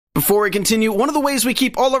Before we continue, one of the ways we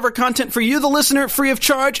keep all of our content for you, the listener, free of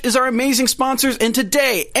charge is our amazing sponsors, and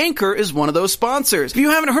today, Anchor is one of those sponsors. If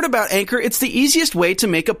you haven't heard about Anchor, it's the easiest way to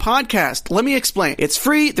make a podcast. Let me explain. It's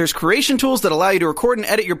free, there's creation tools that allow you to record and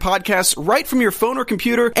edit your podcasts right from your phone or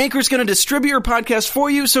computer. Anchor's going to distribute your podcast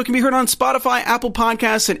for you so it can be heard on Spotify, Apple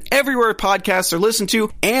Podcasts, and everywhere podcasts are listened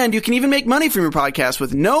to, and you can even make money from your podcast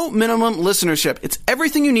with no minimum listenership. It's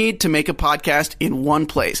everything you need to make a podcast in one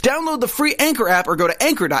place. Download the free Anchor app or go to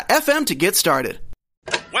anchor.fm to get started.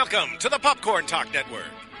 Welcome to the Popcorn Talk Network,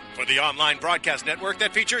 for the online broadcast network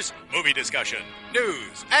that features movie discussion,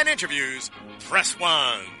 news, and interviews. Press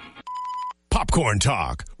 1. Popcorn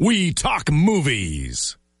Talk. We talk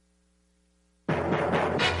movies.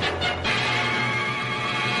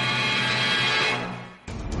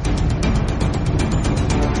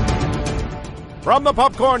 From the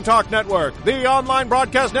Popcorn Talk Network, the online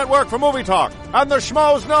broadcast network for movie talk, and the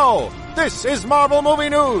schmoes know. This is Marvel Movie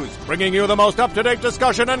News, bringing you the most up-to-date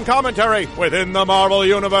discussion and commentary within the Marvel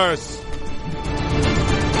Universe.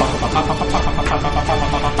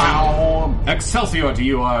 Excelsior to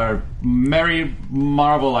you, our merry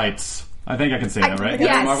Marvelites. I think I can say that, right?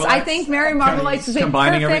 Yes, I think Merry Marvelites is a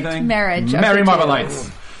combining perfect everything. marriage. Merry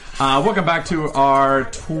Marvelites. Welcome back to our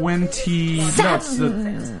 20...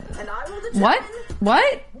 What?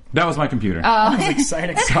 What? That was my computer. That was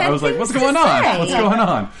exciting. So I was like, what's going on? What's going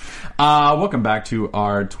on? Welcome back to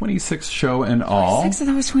our 26th show in all. 6 of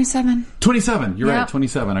that was 27. 27. You're Yep. right.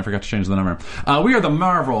 27. I forgot to change the number. We are the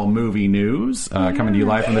Marvel Movie News, coming to you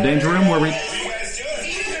live from the Danger Room, where we...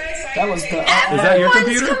 That was the. Is that your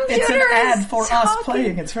computer? It's an ad for us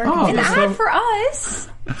playing. It's very An confusing. ad for us?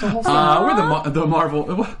 We're the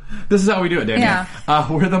Marvel... This is how we do it, Danny. Yeah.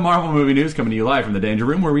 We're the Marvel Movie News, coming to you live from the Danger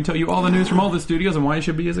Room, where we tell you all the news from all the studios and why you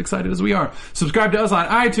should be as excited as we are. Subscribe to us on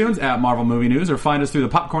iTunes at Marvel Movie News, or find us through the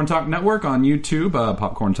Popcorn Talk Network on YouTube,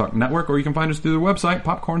 Popcorn Talk Network, or you can find us through their website,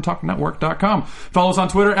 popcorntalknetwork.com. Follow us on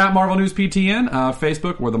Twitter at Marvel News PTN,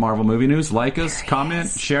 Facebook, we're the Marvel Movie News. Like us, comment,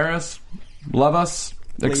 share us, love us,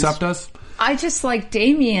 accept us. I just like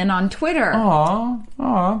Damien on Twitter.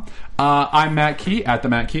 Aw. I'm Matt Key at the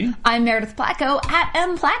Matt Key. I'm Meredith Placco at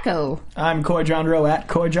M. Placco. I'm Coy John Rowe at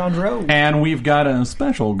Coy John Rowe. And we've got a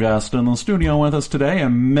special guest in the studio with us today,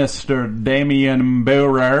 Mr. Damien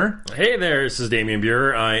Burer. Hey there, this is Damien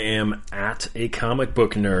Burer. I am at a comic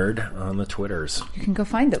book nerd on the Twitters. You can go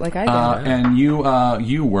find it like I do. And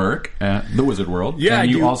you work at the Wizard World. Yeah, and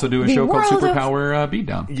you I do. also do a The show called world of- Superpower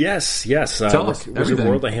Beatdown. Yes. Tell us Wizard everything.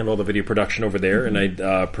 World. I handle all the video production over there, and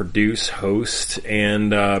I produce, host, and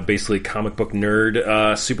basically comic book nerd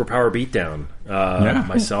Superpower Beatdown.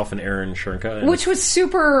 Myself and Aaron Shernka. Which was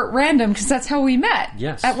super random, because that's how we met.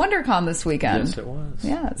 Yes. At WonderCon this weekend. Yes, it was.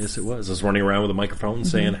 Yes. Yes, it was. I was running around with a microphone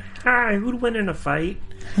saying, "Hi, who'd win in a fight?"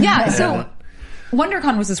 Yeah, so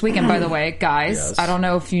WonderCon was this weekend, by the way, guys. Yes. I don't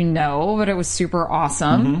know if you know, but it was super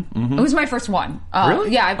awesome. It was my first one.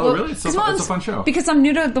 Really? Yeah. Oh, really? It's a fun show. Because I'm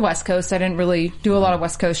new to the West Coast. I didn't really do a lot of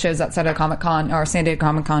West Coast shows outside of Comic-Con or San Diego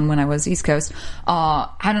Comic-Con when I was East Coast.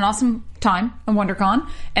 Had an awesome time at WonderCon,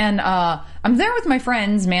 and I'm there with my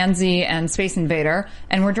friends Manzi and Space Invader,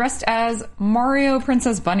 and we're dressed as Mario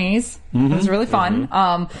Princess Bunnies. It was really fun.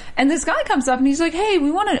 And this guy comes up and he's like, "Hey,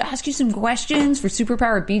 we want to ask you some questions for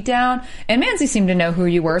Superpower Beatdown." And Manzi seemed to know who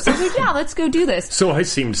you were, so I was like, "Yeah, let's go do this." So I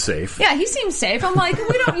seemed safe. Yeah, he seems safe. I'm like,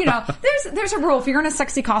 we don't, there's a rule. If you're in a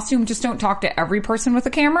sexy costume, just don't talk to every person with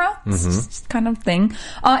a camera. It's just kind of thing.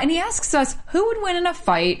 And he asks us, who would win in a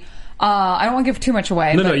fight? I don't want to give too much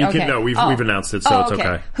away. No, you okay. can. No, we've announced it, so it's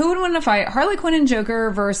okay. Who would win a fight? Harley Quinn and Joker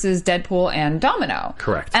versus Deadpool and Domino.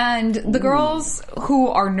 Correct. And the girls who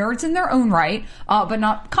are nerds in their own right, but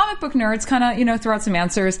not comic book nerds, kind of, throw out some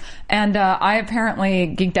answers. And I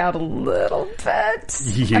apparently geeked out a little bit.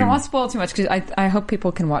 I don't want to spoil too much, because I hope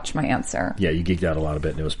people can watch my answer. Yeah, you geeked out a lot a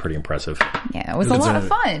bit, and it was pretty impressive. Yeah, it was a lot of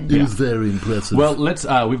fun. It was very impressive. Well,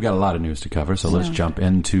 we've got a lot of news to cover, so let's jump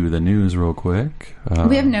into the news real quick.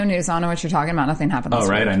 We have no news. I don't know what you're talking about. Nothing happened this Oh,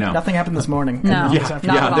 right, week. I know. Nothing happened this morning. No. And Yeah, this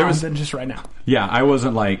afternoon. not at there all. was- Then just right now. Yeah, I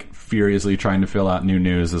wasn't furiously trying to fill out new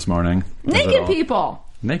news this morning. Naked people.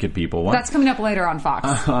 Naked people. What? That's coming up later on Fox.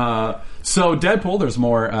 So Deadpool, there's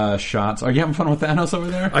more shots. Are you having fun with Thanos over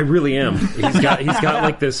there? I really am. He's got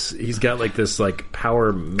like this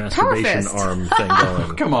power masturbation fist. arm thing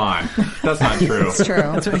going. Come on, that's not true. It's true.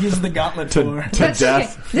 That's what he's the gauntlet for. to That's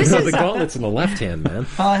death. okay. This is The gauntlet's in the left hand, man.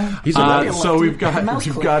 He's So we've got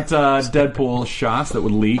Deadpool shots that were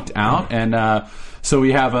leaked out, and so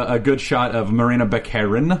we have a good shot of Marina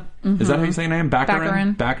Baccarin. Is that how you say her name?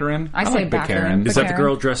 Baccarin. Baccarin. I say like Baccarin. Is that the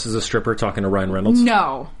girl dressed as a stripper talking to Ryan Reynolds?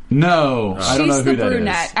 No. No, I don't know She's who the that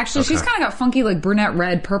brunette. is. Actually, she's kind of got funky, like brunette,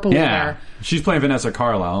 red, purple Yeah, hair. she's playing Vanessa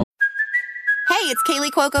Carlyle. it's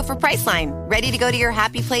Kaylee Cuoco for Priceline. Ready to go to your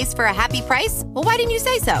happy place for a happy price? Well, why didn't you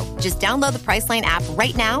say so? Just download the Priceline app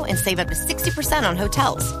right now and save up to 60% on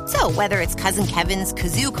hotels. So whether it's Cousin Kevin's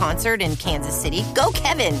Kazoo Concert in Kansas City, go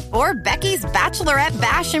Kevin, or Becky's Bachelorette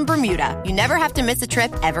Bash in Bermuda, you never have to miss a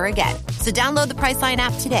trip ever again. So download the Priceline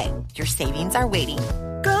app today. Your savings are waiting.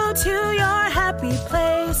 Go to your happy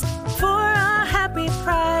place for a happy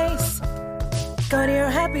price. Go to your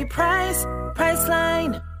happy price,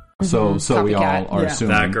 Priceline. So we all Copycat. are Yeah.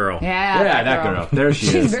 assuming That girl. Yeah, that girl. There she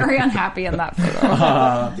She's is. very unhappy in that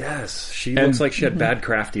photo. Yes, she looks like she had bad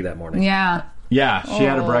crafty that morning. Yeah. Yeah, she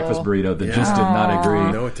had a breakfast burrito that just did not agree.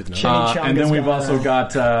 No, it did not. And then we've also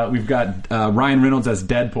got Ryan Reynolds as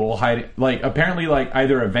Deadpool hiding, apparently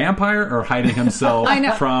either a vampire or hiding himself I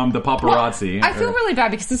know. from the paparazzi. I feel really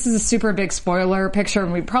bad because this is a super big spoiler picture,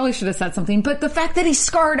 and we probably should have said something. But the fact that he's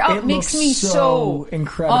scarred up It makes looks me so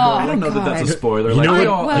incredible. I don't know that that's a spoiler. You know we what?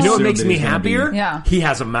 all You know what assumed makes that me he's gonna be- happier? Yeah. He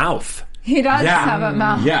has a mouth. He does have a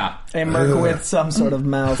mouth. Yeah. A merc with some sort of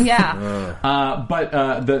mouth. Yeah. But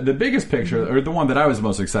the biggest picture, or the one that I was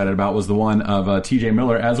most excited about, was the one of T.J.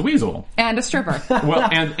 Miller as Weasel. And a stripper. Well,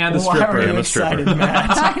 and the Why stripper. are you and the excited, stripper.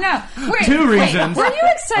 Matt? I know. Wait, Two reasons. Were you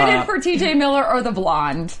excited for TJ Miller or the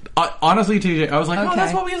blonde? Honestly, TJ, I was like, oh, Okay.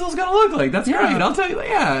 that's what Weasel's gonna look like. That's Yeah. great. I'll tell you.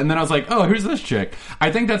 Yeah. And then I was like, oh, who's this chick?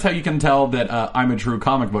 I think that's how you can tell that I'm a true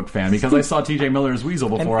comic book fan, because I saw TJ Miller's Weasel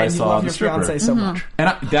before I and you saw love the your stripper. fiance so much.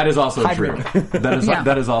 And that is also Hybrid. true. Yeah.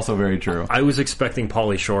 That is also very true. I was expecting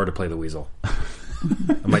Pauly Shore to play the Weasel.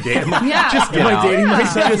 Am I dating? Yeah. Just get Am I out. dating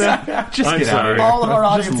myself? Just I'm get out. sorry. All of our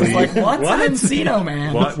audience is like, what's What? an Encino,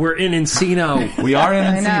 man? What? We're in Encino. We are in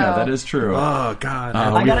I Encino. know. That is true. Oh God.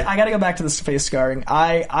 I gotta go back to this face scarring.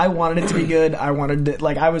 I wanted it to be good. I wanted it,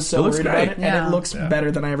 I was so It looks worried great. about it, Yeah. and it looks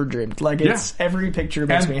better than I ever dreamed. It's every picture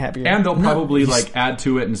makes me happier. And they'll probably add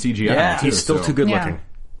to it in CGI. Yeah. too, He's still so. too good Yeah. looking.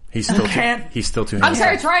 He's still can't- he's still too I'm handsome.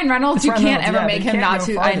 sorry, it's Ryan Reynolds. It's You Ryan can't Reynolds, ever yeah, make they him can't not go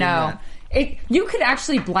to. farther I than know. that. You could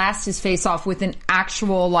actually blast his face off with an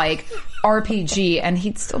actual RPG, and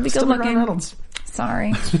he'd still be Still good be Ryan looking. Reynolds.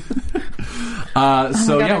 Sorry. So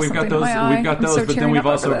God, yeah, I we've got have something in those. my eye. We've got I'm those, so but then tearing we've up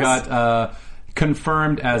over also this. got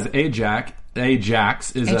confirmed as Ajax.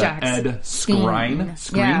 Ajax is Ajax. Ed Skrein.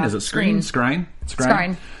 Skrein, Yeah, is it Skrein? Skrein.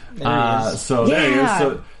 Skrein. Skrein. So there he is. Yeah.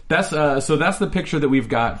 So that's the picture that we've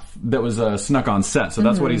got that was snuck on set. So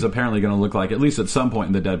that's what he's apparently going to look like, at least at some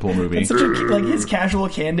point in the Deadpool movie. It's such a, his casual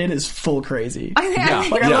candid is full crazy. I think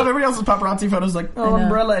I love everybody else's paparazzi photos,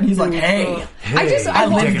 umbrella, and he's like, hey, I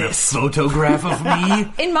want taking a photograph of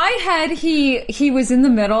me. in my head, he was in the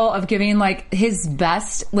middle of giving his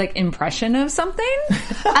best impression of something,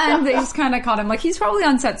 and they just kind of caught him. He's probably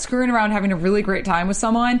on set screwing around, having a really great time with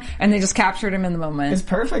someone, and they just captured him in the moment. it's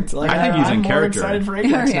perfect. I think he's I'm in more character. excited for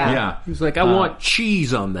Ajax. Yeah. Yeah. He's like, I want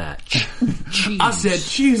cheese on that. Cheese. I said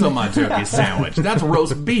cheese on my turkey sandwich. That's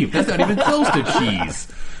roast beef. That's not even close to cheese.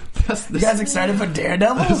 You guys excited for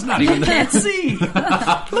Daredevil? It's not even I can't see.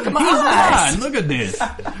 Look at my eyes. Look at this.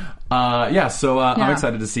 So I'm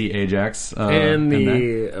excited to see Ajax. And in that.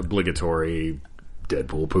 the obligatory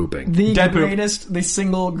Deadpool pooping. The Deadpool. greatest, the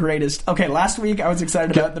single greatest. Okay, last week I was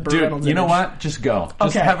excited about the Burt Dude, Reynolds you know image. what? Just go.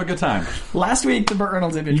 Just Okay. have a good time. Last week, the Burt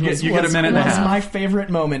Reynolds image You get a minute and a was half. my favorite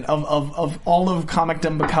moment of all of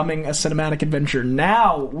comicdom becoming a cinematic adventure.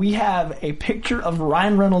 Now we have a picture of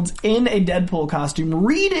Ryan Reynolds in a Deadpool costume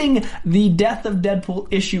reading the Death of Deadpool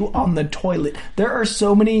issue on the toilet. There are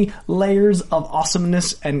so many layers of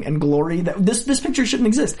awesomeness and glory that this picture shouldn't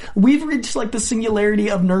exist. We've reached the singularity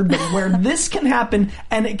of nerddom where this can happen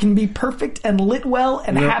and it can be perfect and lit well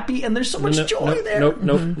and happy, and there's so much joy there.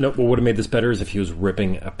 Nope. What would have made this better is if he was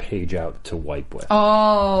ripping a page out to wipe with.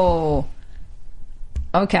 Oh.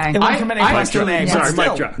 Okay. It went from an A plus to an A. Sorry, but mic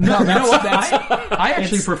still. drop. No, you know what? I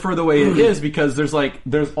actually prefer the way it is because there's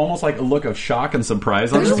almost a look of shock and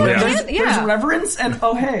surprise on There's this. a- picture. Yeah. There's reverence and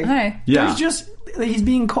Hey. Yeah. There's just he's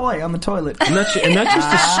being coy on the toilet. And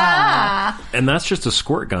that's just a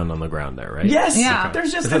squirt gun on the ground there, right? Yes, Yeah.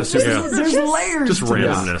 there's just that a super- there's layers. Just to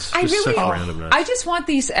randomness. I Just really, such randomness. I just want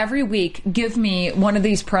these every week. Give me one of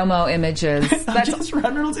these promo images. this. Just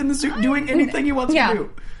Ryan Reynolds in the suit doing anything he wants Yeah. to do.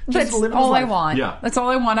 Just That's living his all I life. want. Yeah. That's all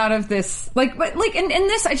I want out of this. In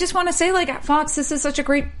this, I just want to say, at Fox, this is such a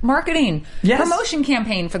great marketing promotion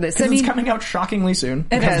campaign for this. Because it's coming out shockingly soon.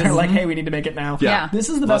 It Because is. they're like, hey, we need to make it now. Yeah. This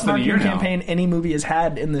is the Less best than a marketing year now. campaign any movie has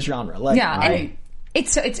had in this genre. Yeah, and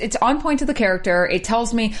It's on point to the character. It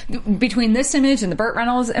tells me between this image and the Burt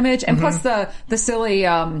Reynolds image, and plus the silly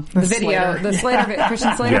the video, the Slater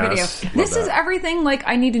Christian Slater video. This is everything like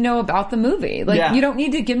I need to know about the movie. Like you don't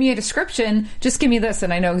need to give me a description, just give me this,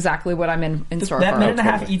 and I know exactly what I'm in store for. That minute and a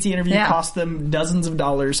half ET interview cost them dozens of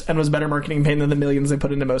dollars and was better marketing campaign than the millions they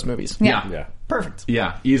put into most movies. Yeah. Perfect.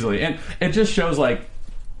 Yeah, easily, and it just shows like.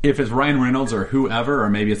 If it's Ryan Reynolds or whoever, or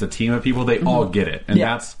maybe it's a team of people, they all get it. And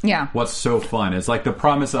that's what's so fun. It's like the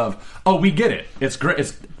promise of, oh, we get it. It's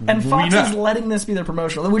great. And Fox is letting this be their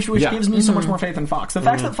promotional, which gives me so much more faith in Fox. The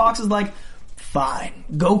fact that Fox is like, fine,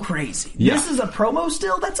 go crazy. This is a promo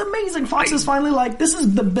still? That's amazing. Fox is finally like, this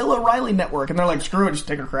is the Bill O'Reilly network. And they're like, screw it, just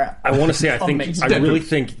take a crap. I want to say, I really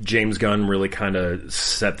think James Gunn really kind of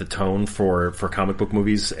set the tone for comic book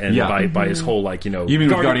movies. And by his whole, like, you know... You mean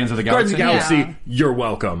with Guardians of the Galaxy? Guardians of the Galaxy, you're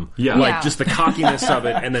welcome. Yeah. Like, just the cockiness of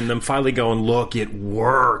it. And then them finally going, look, it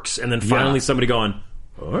works. And then finally somebody going...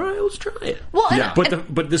 All right, let's try it. Well,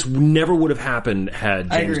 but this never would have happened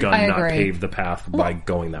had James Gunn not paved the path by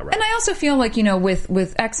going that route. And I also feel like, you know,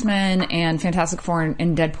 with X-Men and Fantastic Four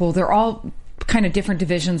and Deadpool, they're all kind of different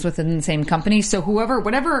divisions within the same company. So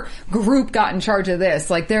whatever group got in charge of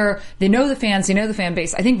this, like they know the fans, they know the fan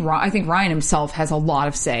base. I think Ryan himself has a lot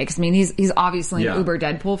of say. 'Cause, I mean, he's obviously an uber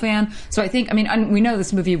Deadpool fan. So I think, we know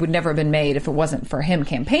this movie would never have been made if it wasn't for him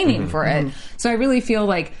campaigning for it. So I really feel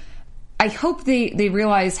like I hope they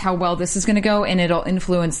realize how well this is going to go, and it'll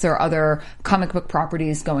influence their other comic book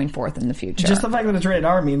properties going forth in the future. Just the fact that it's rated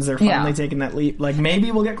R means they're finally taking that leap. Like,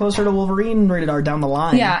 maybe we'll get closer to Wolverine rated R down the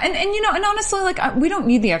line. Yeah, and you know, and honestly, like, we don't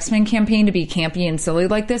need the X-Men campaign to be campy and silly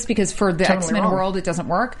like this, because for the X-Men world, it doesn't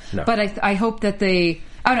work. No. But I hope that they...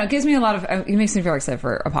 I don't know, it gives me a lot of... It makes me very excited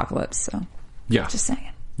for Apocalypse, so... Yeah. Just saying.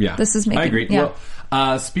 Yeah, this is making. I agree. Yeah.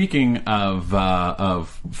 Well, speaking of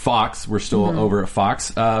Fox, we're still over at Fox.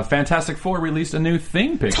 Fantastic Four released a new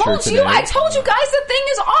Thing picture today. I told you guys the Thing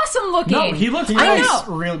is awesome looking. No, he looks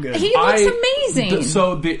real good. He looks amazing.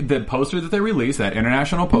 So the poster that they released, that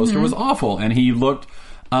international poster, was awful, and he looked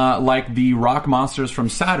like the rock monsters from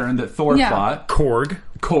Saturn that Thor fought.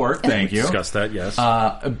 Korg, thank you. Discussed that. Yes.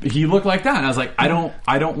 He looked like that, and I was like, I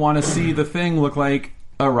don't want to see the Thing look like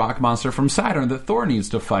a rock monster from Saturn that Thor needs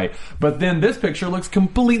to fight. But then this picture looks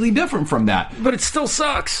completely different from that. But it still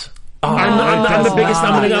sucks. I'm the biggest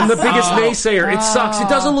naysayer. It sucks. It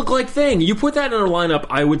doesn't look like Thing. You put that in our lineup,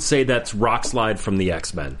 I would say that's Rockslide from the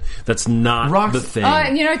X-Men. That's not the Thing.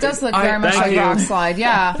 You know, it does look very much like Rockslide.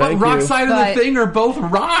 Yeah, but Rockslide and the Thing are both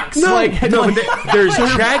rocks. No, there's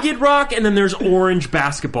Jagged Rock and then there's Orange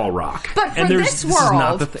Basketball Rock. But for this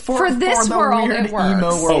world, for this world, it works.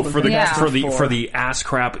 Oh, for the ass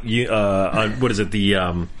crap. What is it? The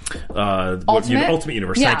Ultimate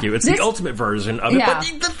Universe. Yeah. Thank you. It's the Ultimate version of it. But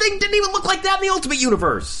the Thing didn't even look like that in the Ultimate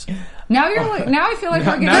Universe. Now I feel like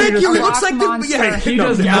we're getting a rock looks like monster. He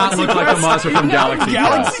does not look like the monster from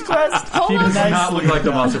Galaxy Quest. He does not look like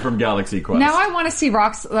the monster from Galaxy Quest. Now I want to see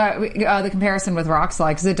the comparison with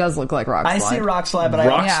Rockslide, because it does look like Rockslide. I see Rockslide, but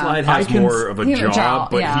Rockslide has more of a jaw,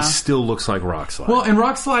 but he still looks like Rockslide. Well, and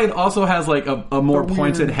Rockslide also has like a more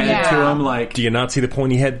pointed head to him. Like, do you not see the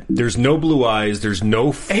pointy head? There's no blue eyes. There's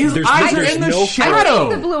no. His eyes are in the shadow. I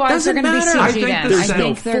think the blue eyes are going to be CG'd in. There's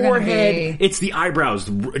no forehead. It's the eyebrows.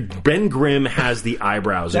 Ben Grimm has the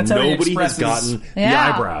eyebrows, and nobody has gotten the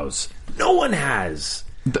eyebrows. No one has.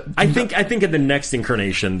 I think in the next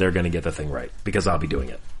incarnation they're going to get the Thing right, because I'll be doing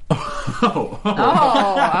it. Okay, all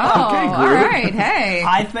right. Hey,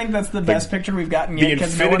 I think that's the best picture we've gotten yet,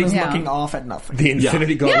 because no one is looking off at nothing. The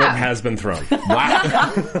Infinity Gauntlet has been thrown.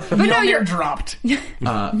 Wow. But no, you're dropped. But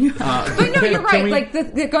no, you're right. Like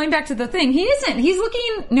going back to the Thing, he isn't. He's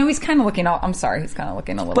looking. No, he's kind of looking. I'm sorry, he's kind of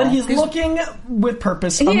looking a little. But he's looking with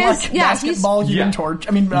purpose. Unlike Basketball, Human Torch.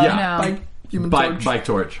 I mean, Bike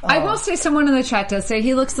Torch. I will say, someone in the chat does say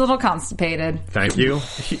he looks a little constipated. Thank you.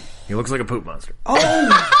 He looks like a poop monster.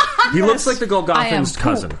 Oh, he looks like the Golgothan's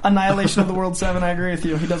cousin. Annihilation of the World 7. I agree with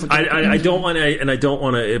you. He does look. I don't want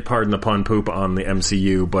to, pardon the pun, poop on the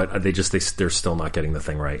MCU, but they're still not getting the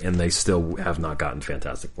Thing right, and they still have not gotten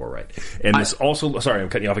Fantastic Four right. And this also, sorry, I'm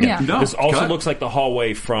cutting you off again. Yeah. No, this also looks like the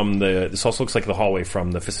hallway from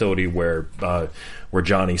the facility where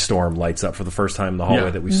Johnny Storm lights up for the first time in the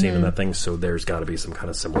hallway that we've seen in that Thing. So there's got to be some kind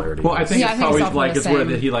of similarity. Well, I think it's probably like it's where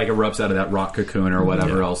he like erupts out of that rock cocoon or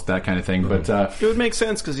whatever else, that kind of thing. But it would make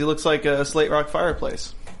sense because he looks like a slate rock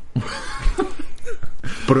fireplace.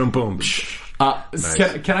 Boom, boom. Nice.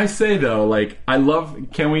 Can I say though, like, I love.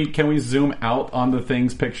 Can we zoom out on the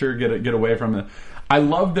Thing's picture? Get away from it. I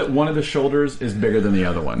love that one of the shoulders is bigger than the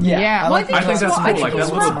other one. Yeah. I think that's cool. Like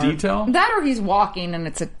that little detail. That, or he's walking and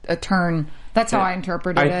it's a turn That's how I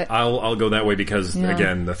interpreted it. I'll go that way because,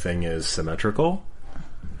 again, the thing is symmetrical.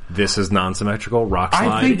 This is non-symmetrical.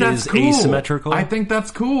 Rockslide is asymmetrical. I think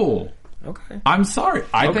that's cool. Okay. I'm sorry.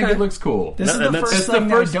 I think it looks cool. This is the first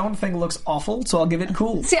thing I don't think looks awful, so I'll give it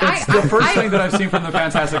cool. See, it's the first thing that I've seen from the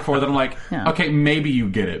Fantastic Four that I'm like, okay, maybe you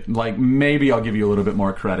get it. Like, maybe I'll give you a little bit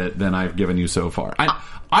more credit than I've given you so far.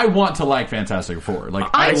 I want to like Fantastic Four. Like,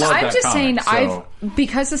 I love that I'm just comic, saying,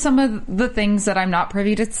 because of some of the things that I'm not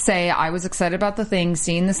privy to say, I was excited about the thing.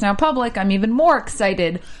 Seeing this now public, I'm even more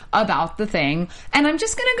excited about the thing. And I'm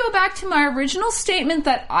just going to go back to my original statement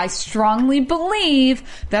that I strongly believe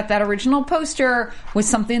that original poster was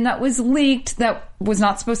something that was leaked that was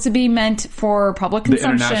not supposed to be meant for public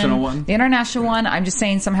consumption. The international one? The international one. I'm just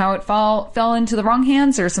saying somehow it fell into the wrong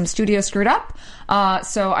hands or some studio screwed up.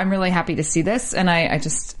 So I'm really happy to see this, and I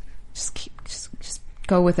just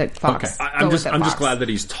go with it, Fox. Okay. I'm just glad that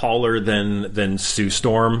he's taller than Sue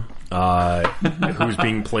Storm, who's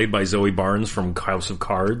being played by Zoe Barnes from House of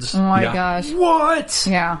Cards. Oh my gosh! What?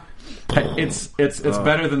 Yeah. It's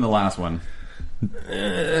better than the last one.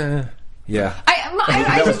 Yeah.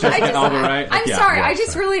 I'm sorry. Yeah, I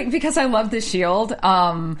just really, because I love the Shield.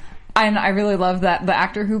 And I really love that the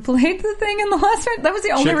actor who played the thing in the last one. That was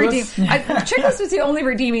the only Chiklis was the only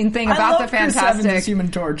redeeming thing about the Fantastic. Chris Evans' Human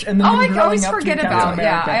Torch, and then I always forget about.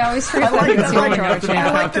 I always forget about his Human Torch.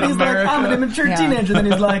 I like that he's like, I'm an immature teenager, then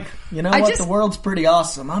he's like, you know what? The world's pretty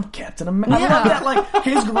awesome. I'm Captain America. I love that, like,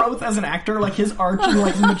 his growth as an actor, like his arc and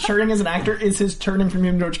like his maturing as an actor is his turning from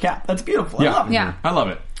Human Torch Cap. That's beautiful. I love it. Yeah, I love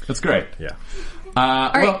it. That's great. Yeah.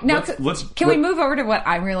 All right, now can we move over to what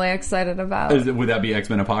I'm really excited about? Would that be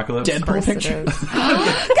X-Men Apocalypse? Deadpool picture. Guys,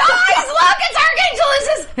 look, it's Archangel.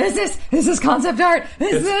 Is this concept art?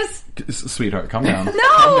 Sweetheart, calm down. No,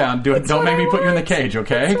 calm down. Don't make me put you in the cage,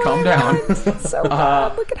 okay? Calm down. So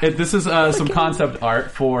bad. Look at this is some concept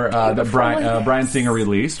art for that Bryan Singer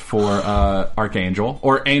released for Archangel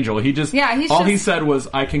or Angel. He said was,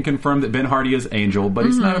 I can confirm that Ben Hardy is Angel, but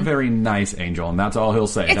he's not a very nice angel, and that's all he'll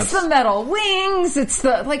say. It's the metal wings. It's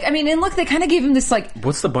the and look, they kind of gave him this like.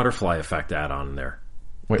 What's the butterfly effect add-on there?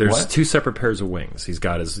 Wait, There's what? two separate pairs of wings. He's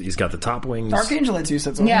got the top wings. Archangel had two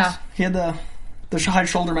sets of wings. Yeah. He had the high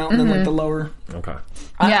shoulder mount and then like the lower. Okay.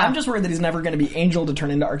 I'm just worried that he's never going to be Angel to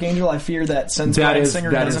turn into Archangel. I fear that since Bryan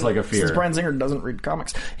Singer doesn't read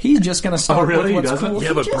comics, he's just going to start with what's cool.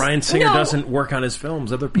 Yeah, but Bryan Singer doesn't work on his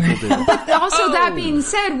films. Other people do. But also that being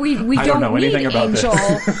said, we don't need Angel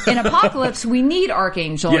in Apocalypse. We need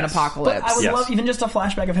Archangel in Apocalypse. But I would love even just a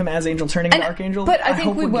flashback of him as Angel turning into Archangel. But I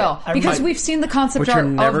think we will because we've seen the concept art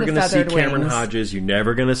of the feathered wings. You're never going to see Cameron Hodges. You're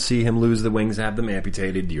never going to see him lose the wings, have them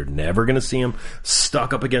amputated. You're never going to see him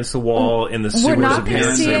stuck up against the wall in the sewers. We're not going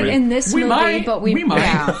to see it in this movie, but we might.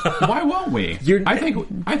 Yeah. Why won't we? I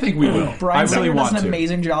think we will. Bryan Singer does an to.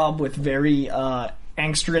 amazing job with very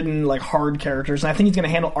angst-ridden, like hard characters, and I think he's going to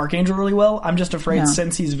handle Archangel really well. I'm just afraid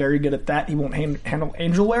since he's very good at that, he won't handle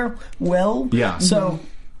Angel well. Yeah. So.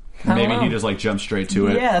 Maybe he just jumps straight to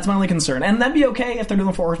it. Yeah, that's my only concern. And that'd be okay if they're doing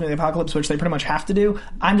the Four Horsemen of the Apocalypse, which they pretty much have to do.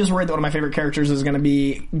 I'm just worried that one of my favorite characters is going to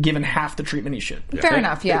be given half the treatment he should. Yeah. Fair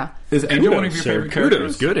enough, yeah. Is Angel one of your favorite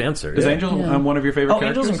characters? Good answer. Is Angel one of your favorite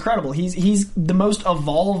characters? Angel's incredible. He's the most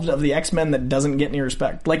evolved of the X-Men that doesn't get any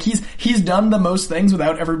respect. Like, he's done the most things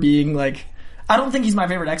without ever being, like... I don't think he's my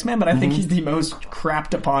favorite X-Men, but I think he's the most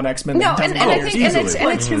crapped upon X-Men. No, and I think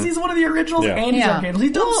because he's one of the originals and he's Archangel.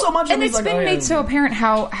 He's done so much, and it's been made so apparent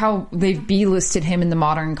how they've B-listed him in the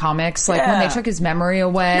modern comics. Like when they took his memory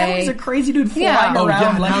away, now he's a crazy dude flying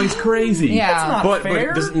around. Now he's crazy. Yeah,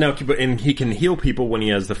 that's not fair. And he can heal people when he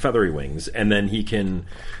has the feathery wings, and then he can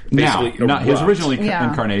basically not his original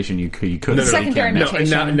incarnation. You could secondary mutation.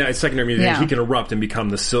 Secondary mutation. He can erupt and become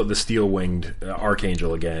the steel-winged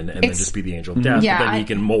Archangel again, and then just be the Angel. Death, but then he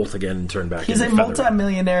can molt again and turn back. He's a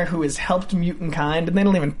multi-millionaire who has helped mutant kind, and they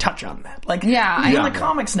don't even touch on that. Like, in the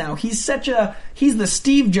comics now, he's the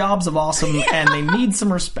Steve Jobs of awesome, and they need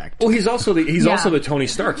some respect. Well, he's also the Tony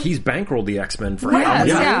Stark. He's bankrolled the X-Men for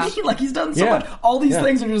like he's done so much. All these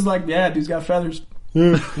things are just like, dude's got feathers.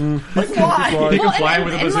 Like, why? He can fly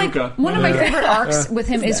with a bazooka. One of my favorite arcs with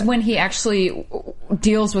him is when he actually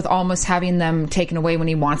deals with almost having them taken away when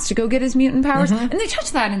he wants to go get his mutant powers, and they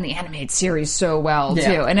touch that in the animated series so well too.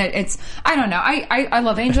 And it's I don't know. I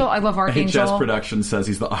love Angel. I love Archangel. HS Production says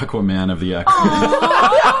he's the Aquaman of the X.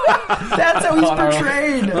 That's how he's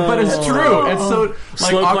portrayed. But it's true. It's so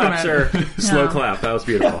slow clap, sir. Slow clap. That was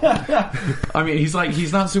beautiful. I mean, he's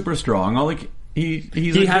not super strong. He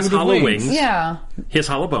has hollow wings. Yeah. He has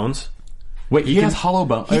hollow bones. Wait, he has hollow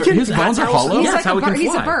bones. His bones are hollow?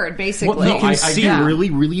 He's a bird, basically. Well, he can see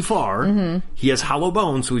really, really far. Mm-hmm. He has hollow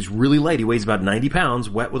bones, so he's really light. He weighs about 90 pounds,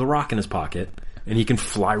 wet with a rock in his pocket, and he can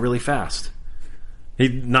fly really fast. I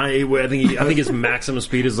think his maximum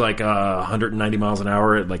speed is like 190 miles an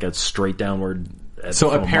hour at like a straight downward.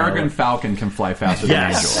 So a peregrine falcon can fly faster than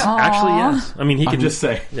an angel. Actually, yes. I mean, he can just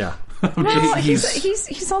say, yeah. Well,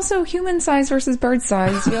 he's also human size versus bird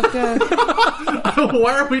size. You have to.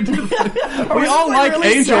 Why are we doing that? We all like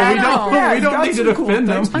really Angel. We don't need to defend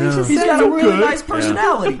him. He's got a really nice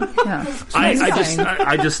personality. Yeah.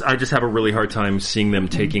 I just have a really hard time seeing them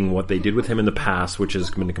taking what they did with him in the past, which has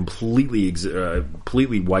been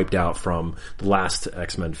completely wiped out from the last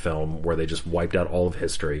X-Men film, where they just wiped out all of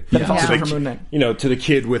history. To the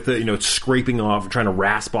kid with the scraping off, trying to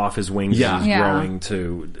rasp off his wings as he's growing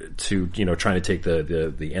to trying to take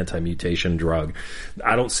the anti-mutation drug.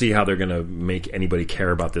 I don't see how they're going to make anybody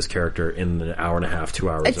care about this character in the hour and a half, 2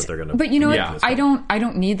 hours that they're going to. But you know what? I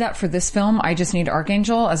don't need that for this film. I just need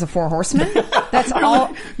Archangel as a Four Horsemen. That's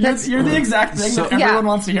all. You're the exact thing that everyone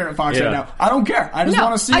wants to hear at Fox right now. I don't care. I just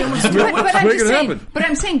want to see him. But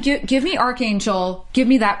I'm saying, give me Archangel. Give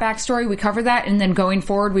me that backstory. We cover that, and then going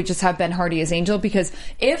forward, we just have Ben Hardy as Angel. Because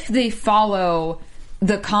if they follow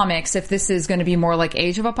the comics, if this is going to be more like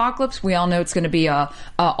Age of Apocalypse, we all know it's going to be a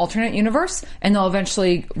alternate universe, and they'll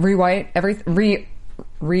eventually rewrite everything.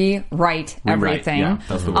 Yeah,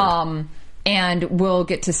 that's the word. And we'll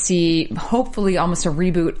get to see, hopefully, almost a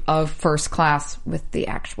reboot of First Class with the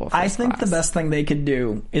actual First Class. I think the best thing they could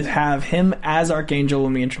do is have him as Archangel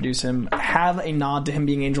when we introduce him, have a nod to him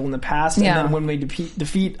being Angel in the past, and then when we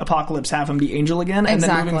defeat Apocalypse, have him be Angel again, and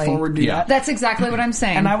then moving forward do that. That's exactly what I'm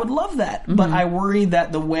saying. And I would love that, but I worry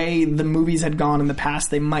that the way the movies had gone in the past,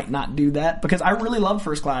 they might not do that, because I really love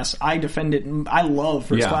First Class. I defend it. I love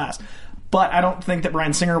First Class. But I don't think that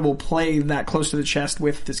Bryan Singer will play that close to the chest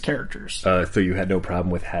with his characters. So you had no problem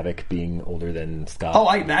with Havoc being older than Scott? Oh,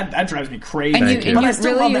 that drives me crazy. But I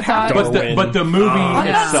still love it. But the movie itself I'm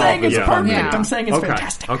not saying it's perfect. I'm saying it's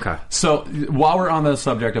fantastic. Okay. So while we're on the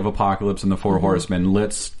subject of Apocalypse and the Four Horsemen,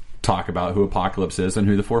 let's talk about who Apocalypse is and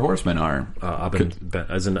who the Four Horsemen are.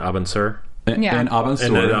 As in Abin Sur? And Abin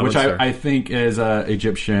Sur, which I think is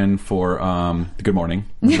Egyptian for good morning,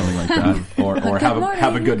 something like that, or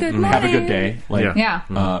have a good day.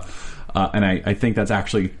 And I think that's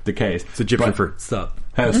actually the case. It's Egyptian for sup.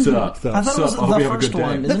 Sup. I thought it was the first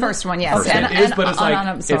one. The first one, yes. It is, but it's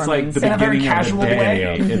like the beginning of the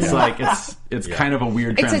day. It's like it's kind of a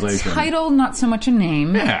weird translation. It's a title, not so much a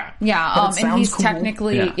name. Yeah. And he's cool.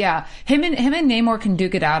 Technically him and Namor can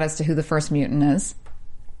duke it out as to who the first mutant is.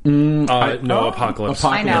 Apocalypse.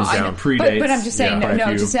 I know. Predates. But I'm just saying,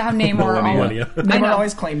 just how Namor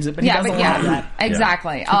always claims it, but he doesn't have that.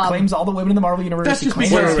 Exactly. He claims all the women in the Marvel Universe. That's just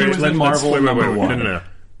because he was in Marvel number one. No.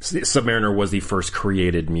 Submariner was the first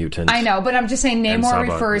created mutant. I know, but I'm just saying Namor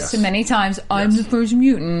refers to many times, I'm the first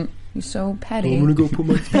mutant. He's so petty. I'm gonna go put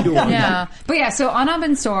my Speedo on. Yeah. But yeah, so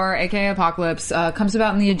Abin Sur, aka Apocalypse, comes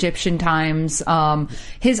about in the Egyptian times.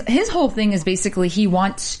 His whole thing is basically he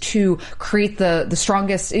wants to create the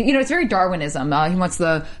strongest, it's very Darwinism. He wants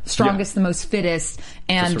the strongest, the most fittest,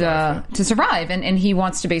 and to survive. And he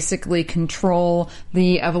wants to basically control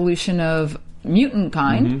the evolution of mutant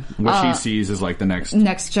kind, which he sees as like the next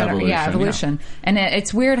generation, evolution. And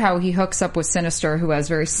it's weird how he hooks up with Sinister, who has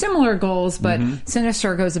very similar goals, but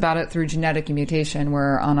Sinister goes about it through genetic mutation,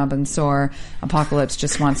 where on Abin Sur, Apocalypse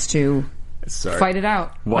just wants to fight it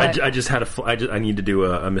out. Well, I need to do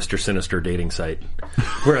a Mr. Sinister dating site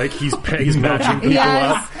where like he's matching people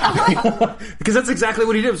up because that's exactly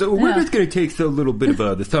what he did. So we're just going to take a little bit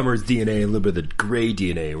of the Summers DNA, a little bit of the Gray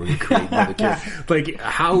DNA, we're going to create another kid. Like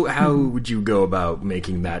how would you go about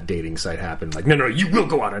making that dating site happen? Like no, you will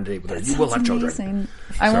go out on a date with her. You will have children.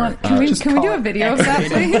 I want. Can we do a video of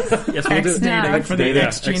that, please? Yes, we'll do. Dating for the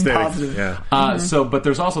X gene positive. Yeah. But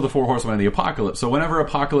there's also the Four Horsemen of the Apocalypse. So whenever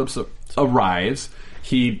Apocalypse arrives,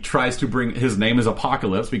 he tries to bring. His name is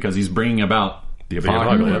Apocalypse because he's bringing about the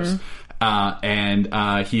apocalypse.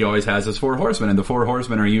 And he always has his Four Horsemen, and the Four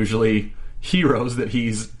Horsemen are usually heroes that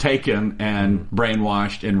he's taken and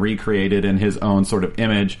brainwashed and recreated in his own sort of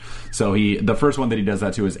image. So the first one that he does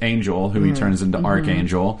that to is Angel, who he turns into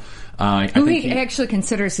Archangel. Who he actually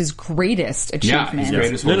considers his greatest achievement. Yeah, his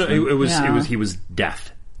greatest horseman. He was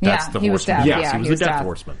Death. That's the horseman. Yes, he was the Death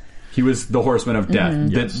Horseman. He was the Horseman of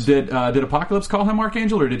Death. Yes. Did Apocalypse call him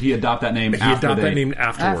Archangel, or did he adopt that name? He adopted that name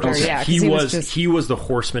afterwards. He was the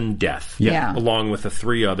Horseman Death. Yeah. Along with the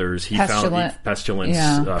three others, he found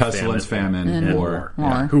Pestilence, Famine, and War.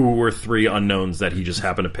 Who were three unknowns that he just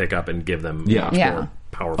happened to pick up and give them.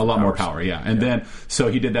 powerful. A lot more powers. power, yeah. And then, so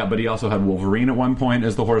he did that, but he also had Wolverine at one point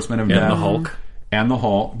as the Horseman of Death. And the Hulk. And the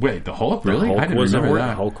Hulk. Wait, the Hulk? Really? The Hulk I didn't was remember a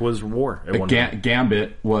that. Hulk was war. At one point.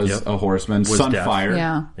 Gambit was a Horseman. Was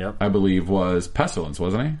Sunfire, Death. I believe, was Pestilence,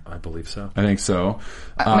 wasn't he? I believe so. I think so.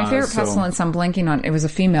 My favorite Pestilence, I'm blanking on, it was a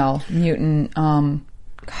female mutant. God,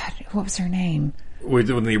 what was her name? With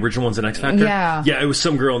the original ones in X Factor? Yeah. Yeah, it was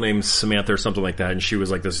some girl named Samantha or something like that, and she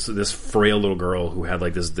was like this frail little girl who had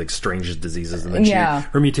like this like strangest diseases, and then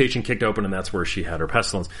her mutation kicked open, and that's where she had her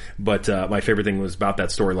pestilence. But my favorite thing was about that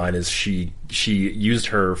storyline is she used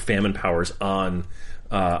her famine powers on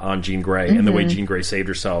Jean Grey, and the way Jean Grey saved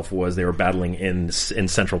herself was they were battling in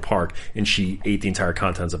Central Park, and she ate the entire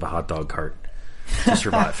contents of a hot dog cart to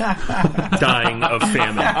survive, dying of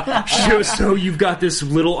famine. So you've got this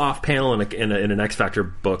little off panel in an X Factor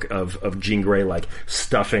book of Jean Grey like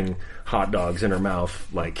stuffing hot dogs in her mouth,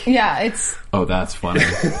 like it's. Oh, that's funny.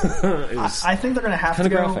 I think they're going to have to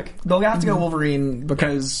go. graphic. They'll have to go Wolverine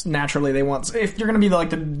because naturally they want. If you're going to be like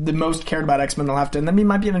the most cared about X-Men, they'll have to. And that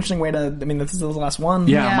might be an interesting way to. I mean, this is the last one.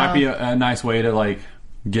 Yeah, it might be a nice way to like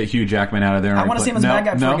get Hugh Jackman out of there. I want to see him as a bad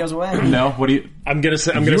guy before he goes away. No, what do you? I'm gonna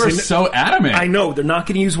say. You were so adamant. I know they're not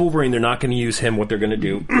going to use Wolverine. They're not going to use him. What they're going to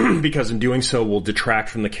do, because in doing so, will detract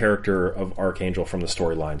from the character of Archangel from the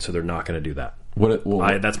storyline. So they're not going to do that.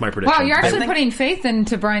 That's my prediction. Wow, you're actually putting faith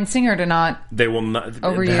into Bryan Singer to not. They will not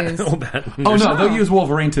overuse. They'll use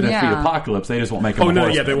Wolverine to defeat Apocalypse. They just won't make him. Oh no,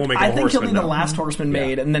 yeah, they won't make him a horseman. I think he'll be the last horseman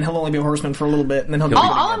made, and then he'll only be a horseman for a little bit, and then he'll.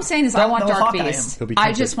 All I'm saying is, I want Dark Beast.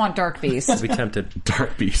 I just want Dark Beast. I'll be tempted.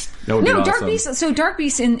 Dark Beast. No, Dark Beast. So Dark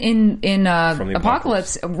Beast in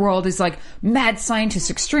Apocalypse world is like mad scientist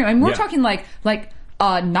extreme. I mean, we're talking like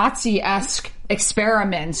Nazi-esque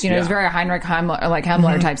experiments, it's very Heinrich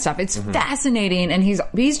Himmler type stuff. It's fascinating, and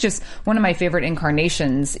he's just one of my favorite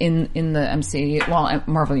incarnations in the MCU,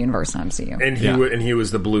 Marvel Universe, not MCU. And he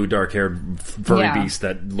was the blue dark-haired furry beast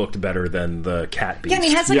that looked better than the cat beast. Yeah, and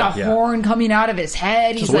he has like a horn coming out of his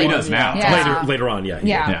head. That's what he does now. Yeah. Later on,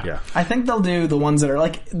 yeah. I think they'll do the ones that are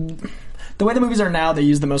like. The way the movies are now, they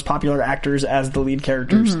use the most popular actors as the lead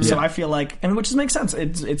characters. So I feel like, and which makes sense.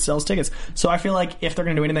 It sells tickets. So I feel like if they're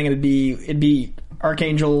going to do anything, it'd be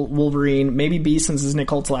Archangel, Wolverine, maybe Beast since it's Nick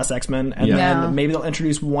Holt's last X-Men, and then maybe they'll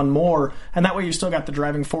introduce one more, and that way you still got the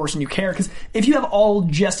driving force and you care. Because if you have all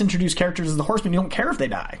just introduced characters as the Horsemen, you don't care if they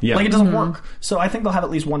die. Yeah. Like it doesn't work. So I think they'll have at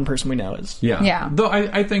least one person we know is. Yeah. Though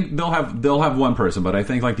I think they'll have one person, but I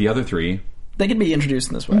think like the other three. They can be introduced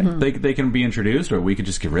in this way. They can be introduced, or we could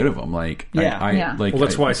just get rid of them.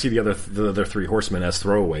 That's why I see the other three horsemen as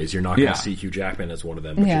throwaways. You're not going to see Hugh Jackman as one of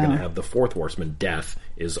them, but you're going to have the fourth horseman, Death,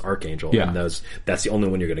 is Archangel, and that's the only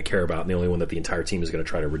one you're going to care about, and the only one that the entire team is going to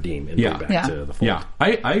try to redeem and bring back to the fold. Yeah,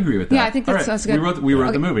 I agree with that. Yeah, I think that's good. We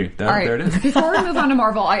wrote the movie. There it is. Before we move on to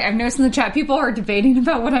Marvel, I've noticed in the chat people are debating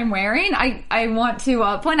about what I'm wearing. I want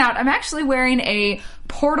to point out I'm actually wearing a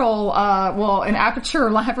Portal, an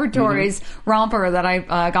Aperture Laboratories romper that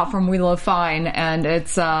I got from We Love Fine, and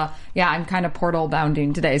it's I'm kind of portal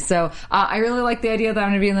bounding today. So I really like the idea that I'm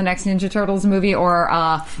going to be in the next Ninja Turtles movie, or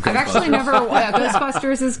I've actually never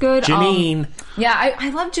Ghostbusters is good. Janine. I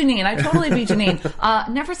love Janine. I'd totally be Janine.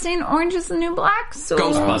 Never seen Orange is the New Black. So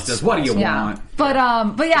Ghostbusters. What do you want? But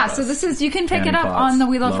yeah. So this is, you can pick it up on the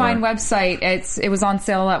We Love Fine website. It was on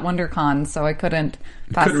sale at WonderCon, so I couldn't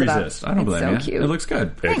resist. I don't blame you. Cute. It looks good.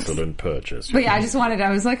 Excellent purchase. But yeah, I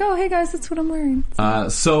was like, oh, hey guys, that's what I'm wearing.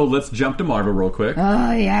 So let's jump to Marvel real quick.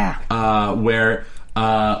 Oh, yeah. Where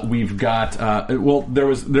we've got,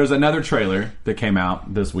 there's another trailer that came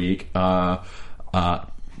out this week. I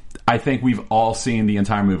think we've all seen the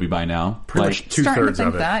entire movie by now. Pretty much 2/3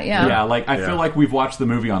 of it. I feel like we've watched the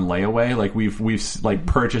movie on layaway. Like we've like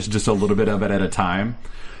purchased just a little bit of it at a time.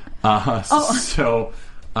 So.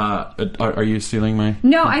 Are you stealing my?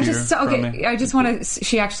 No, I just want to.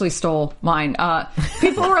 She actually stole mine.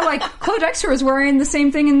 People were like, "Chloe Dexter is wearing the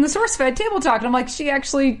same thing in the SourceFed Table Talk," and I'm like, "She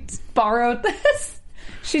actually borrowed this."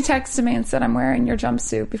 She texted me and said, "I'm wearing your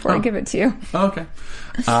jumpsuit before I give it to you." Okay,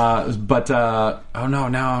 oh no,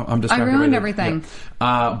 now I'm distracted. I ruined everything.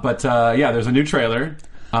 There's a new trailer.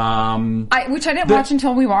 Which I didn't watch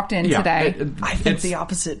until we walked in today. I think the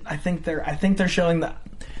opposite. I think they're showing that.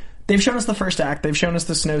 They've shown us the first act. They've shown us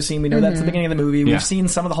the snow scene. We know that's the beginning of the movie. We've seen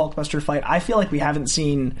some of the Hulkbuster fight. I feel like we haven't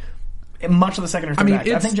seen much of the second or third act.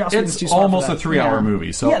 I think Joss Whedon's too smart almost for a that. 3-hour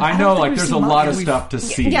movie, so I know like there's a lot of stuff to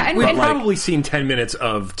see. Yeah, and we've probably seen 10 minutes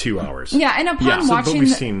of 2 hours. Yeah, and upon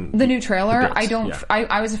watching the new trailer,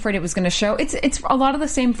 I was afraid it was going to show. It's a lot of the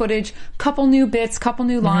same footage, couple new bits, couple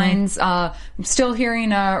new lines. Still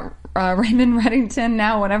hearing Raymond Reddington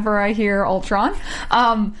now whenever I hear Ultron.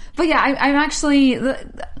 But yeah, I'm actually my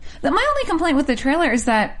only complaint with the trailer is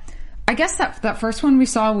that I guess that first one we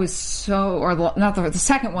saw was not the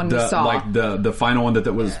second one we saw, like the final one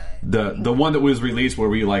that was the one that was released where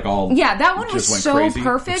we like all that one was so crazy.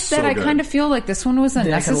 perfect so that I good. kind of feel like this one was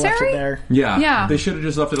unnecessary. Yeah, they should have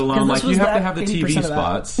just left it alone. Like you have to have the TV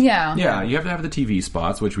spots. Yeah, you have to have the TV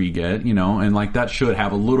spots, which we get, and like that should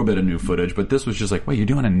have a little bit of new footage. But this was just like, wait, you're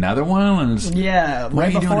doing another one? And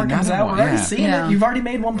right before it comes out, we're already seeing it. You've already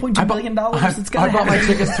made $1.2 billion. I bought my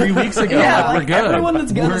tickets 3 weeks ago. Yeah, we're good. Everyone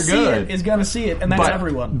that's gonna see it is gonna see it, and that's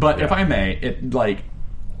everyone. But if I may,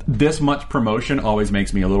 this much promotion always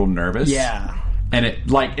makes me a little nervous. Yeah. And it,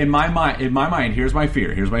 like, in my mind, here's my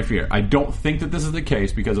fear. I don't think that this is the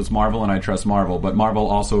case because it's Marvel and I trust Marvel, but Marvel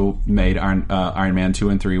also made Iron Man 2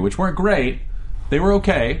 and 3, which weren't great. They were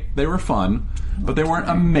okay. They were fun, but they weren't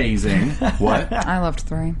amazing. What? I loved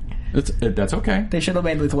 3. That's okay. They should have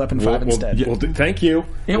made Lethal Weapon 5 instead. Thank you.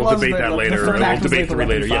 We'll debate that later. We'll debate 3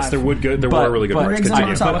 later. Yes, there were really good ones.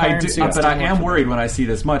 But I am worried when I see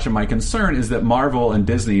this much, and my concern is that Marvel and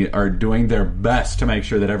Disney are doing their best to make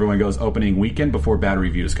sure that everyone goes opening weekend before bad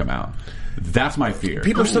reviews come out. That's my fear.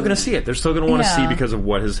 People are still going to see it. They're still going to want to see because of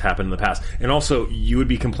what has happened in the past. And also, you would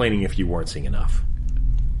be complaining if you weren't seeing enough.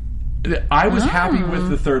 I was happy with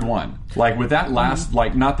the third one. Like, with that last,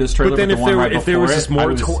 like, not this trailer, but then if there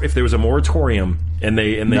was a moratorium and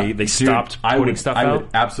they stopped putting stuff out, I would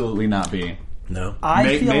absolutely not be. No.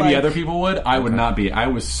 Maybe other people would. I would not be. I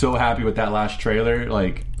was so happy with that last trailer.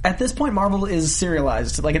 Like, at this point, Marvel is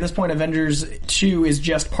serialized. Like, at this point, Avengers 2 is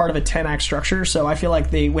just part of a 10-act structure, so I feel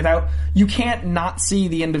like you can't not see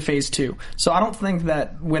the end of Phase 2. So I don't think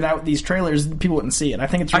that without these trailers, people wouldn't see it. I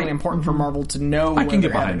think it's really important for Marvel to know I can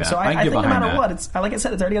get behind that. So I think no matter what, it's like I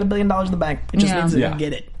said, it's already got $1 billion in the bank. It just means that you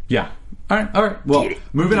get it. Yeah. All right. Well,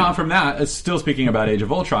 moving on from that, still speaking about Age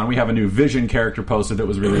of Ultron, we have a new Vision character posted that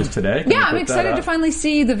was released today. Yeah, I'm excited to finally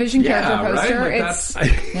see the Vision character poster.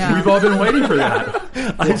 Right? We've all been waiting for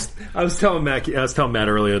that. I was telling Matt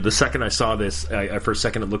earlier, the second I saw this, for a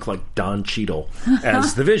second it looked like Don Cheadle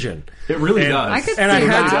as the Vision. It really does. I could see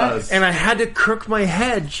that. And I had to crook my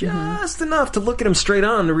head just enough to look at him straight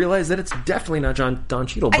on to realize that it's definitely not Don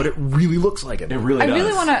Cheadle, but it really looks like him. It really does. I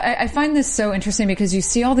really want to. I find this so interesting because you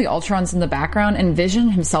see all the Ultrons in the background, and Vision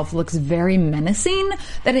himself looks very menacing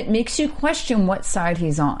that it makes you question what side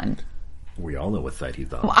he's on. We all know what side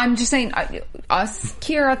he's on. Well, I'm just saying, us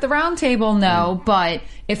here at the round table know, but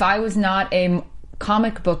if I was not a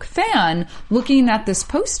comic book fan, looking at this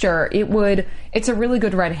poster, it's a really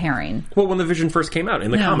good red herring. Well, when the Vision first came out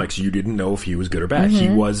in the comics, you didn't know if he was good or bad. He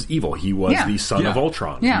was evil. He was the son of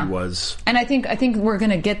Ultron. Yeah. He was, and I think we're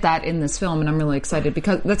going to get that in this film, and I'm really excited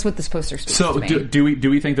because that's what this poster speaks to me. So, do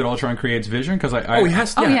we think that Ultron creates Vision? Because he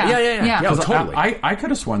has. Yeah, totally. I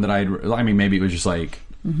could have sworn that I mean, maybe it was just like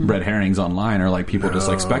red herrings online or like people just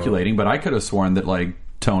like speculating, but I could have sworn that like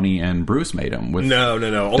Tony and Bruce made him with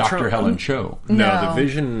Dr. Helen Cho. No, the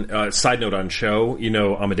Vision, side note on Cho,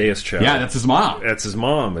 Amadeus Cho. Yeah, that's his mom. That's his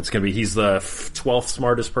mom. It's going to be, he's the 12th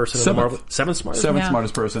smartest person in the Marvel. 7th smartest? 7th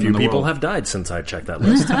smartest person in the world. Few people have died since I checked that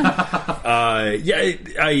list.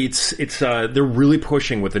 They're really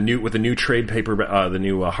pushing with the new trade paper, the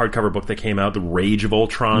new hardcover book that came out, The Rage of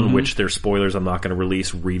Ultron, which there's spoilers I'm not going to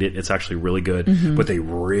release. Read it. It's actually really good. But they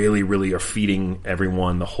really, really are feeding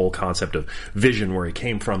everyone the whole concept of Vision, where he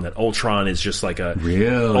came from, that Ultron is just like a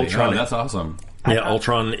Ultron. That's awesome. Yeah,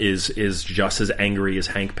 Ultron is just as angry as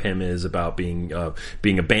Hank Pym is about being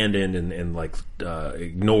abandoned and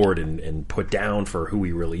ignored and put down for who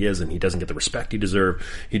he really is, and he doesn't get the respect he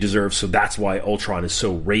deserves. So that's why Ultron is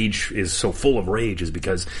so full of rage, is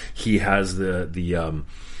because he has the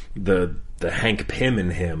Hank Pym in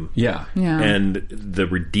him. Yeah. And the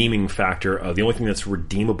redeeming factor, the only thing that's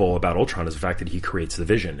redeemable about Ultron is the fact that he creates the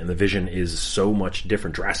Vision. And the Vision is so much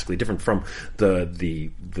different, drastically different from the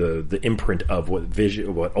imprint of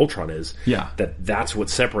what Ultron is. Yeah. That's what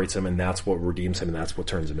separates him, and that's what redeems him, and that's what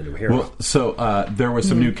turns him into a hero. Well, so there were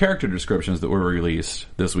some new character descriptions that were released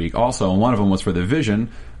this week also, and one of them was for the Vision,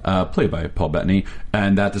 played by Paul Bettany,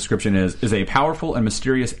 and that description is a powerful and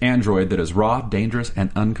mysterious android that is raw, dangerous, and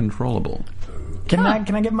uncontrollable. Can I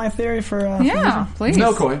give my theory for Vision? Please.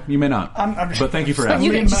 No, Coy, you may not. But thank you for asking.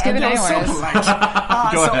 You can just give it anyways. So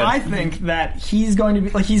ahead. I think that he's going to be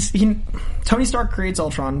like Tony Stark creates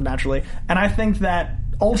Ultron naturally, and I think that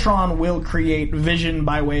Ultron will create Vision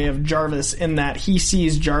by way of Jarvis, in that he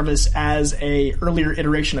sees Jarvis as a earlier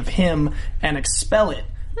iteration of him and expel it.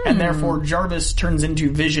 and therefore Jarvis turns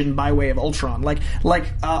into Vision by way of Ultron. Like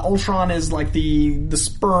Ultron is like the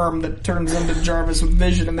sperm that turns into Jarvis with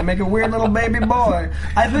Vision, and they make a weird little baby boy.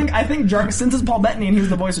 I think Jarvis, since it's Paul Bettany and he's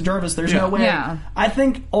the voice of Jarvis, there's no way. Yeah. I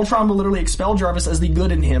think Ultron will literally expel Jarvis as the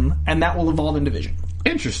good in him, and that will evolve into Vision.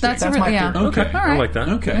 Interesting. That's my theory. Okay. Right. I like that.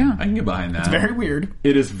 Okay. Yeah. I can get behind that. It's very weird.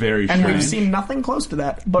 It is very strange. And we've seen nothing close to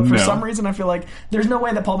that. But for some reason, I feel like there's no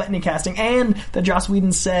way that Paul Bettany casting, and that Joss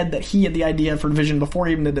Whedon said that he had the idea for Vision before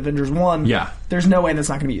he even did Avengers 1. Yeah. There's no way that's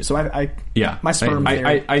not going to be used. So my sperm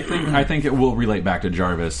theory. I think it will relate back to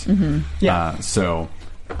Jarvis. Yeah.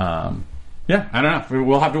 I don't know.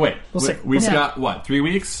 We'll have to wait. We'll see. We've got, 3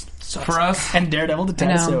 weeks for us? And Daredevil to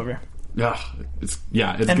tide us over. It's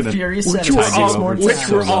going to... Furious which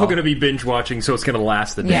we're all going to be binge watching, so it's going to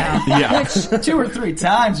last the day. Yeah. Which 2 or 3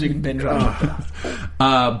 times we can binge watch.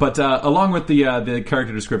 But along with the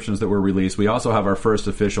character descriptions that were released, we also have our first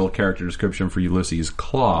official character description for Ulysses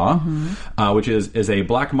Claw, which is a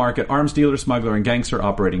black market arms dealer, smuggler, and gangster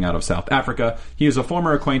operating out of South Africa. He is a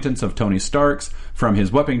former acquaintance of Tony Stark's from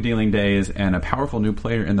his weapon dealing days and a powerful new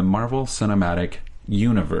player in the Marvel Cinematic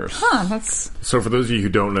Universe. So for those of you who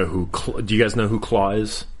don't know do you guys know who Claw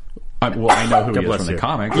is? I know who he is from the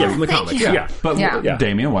comics. Yeah, from the comics. Yeah. But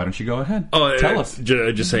Damien, why don't you go ahead? Tell us.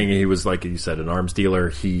 Just saying, he was, like you said, an arms dealer.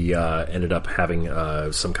 He ended up having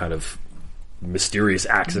some kind of mysterious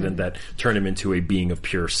accident that turned him into a being of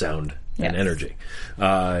pure sound and energy.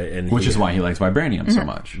 Which is why he likes vibranium so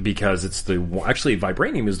much. Because it's actually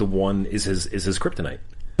vibranium is his kryptonite.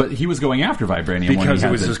 But he was going after vibranium when he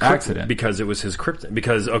had this accident. Because it was his kryptonite.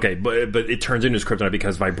 Because but it turns into his kryptonite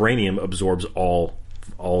because vibranium absorbs all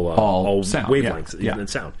sound, wavelengths and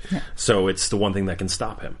sound. Yeah. So it's the one thing that can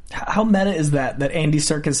stop him. How meta is that Andy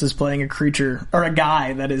Serkis is playing a creature or a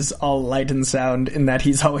guy that is all light and sound, in that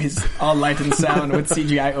he's always all light and sound with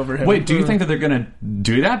CGI over him? Wait, do you think that they're going to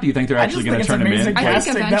do that? Do you think they're actually going to turn him in? I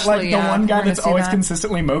think that the one guy that's always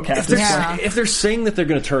consistently mocap. If they're saying that they're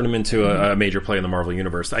going to turn him into a major player in the Marvel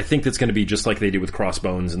Universe, I think that's going to be just like they did with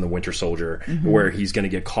Crossbones in the Winter Soldier, where he's going to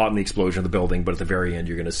get caught in the explosion of the building, but at the very end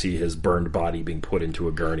you're going to see his burned body being put into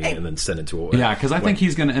a gurney and then sent into a... Yeah, because I think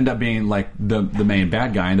he's going to end up being like the main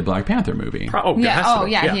bad guy in the Black Panther movie.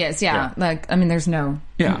 He is. Yeah. Like, I mean, there's no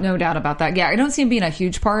doubt about that. Yeah, I don't see him being a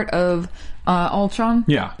huge part of Ultron.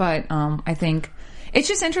 Yeah. But I think it's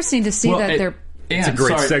just interesting to see that they're... It's a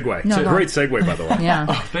great segue. It's a great segue, by the way. Yeah.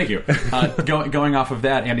 Oh, thank you. Going off of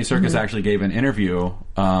that, Andy Serkis actually gave an interview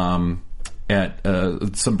at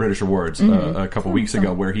some British awards a couple weeks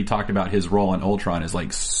ago, where he talked about his role in Ultron is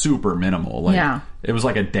like super minimal. Like, it was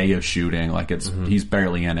like a day of shooting. Like he's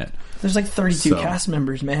barely in it. There's like 32 cast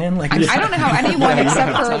members, man. Like, I don't know how anyone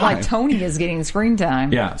except for like Tony is getting screen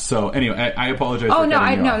time. Yeah. So anyway, I apologize. Oh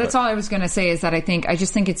no, that's all I was going to say is that I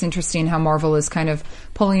just think it's interesting how Marvel is kind of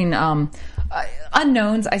pulling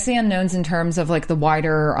unknowns. I say unknowns in terms of like the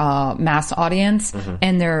wider mass audience,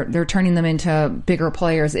 and they're turning them into bigger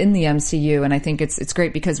players in the MCU. And I think it's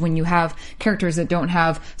great because when you have characters that don't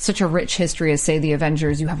have such a rich history as say the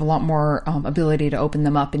Avengers, you have a lot more ability to open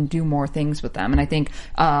them up and do more things with them. And I think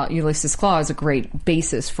Ulysses Claw is a great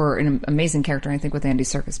basis for an amazing character. And I think with Andy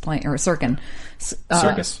Serkis playing Serkis.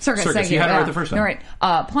 You had it right the first time. All right,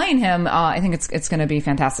 playing him, I think it's going to be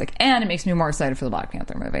fantastic, and it makes me more excited for the Black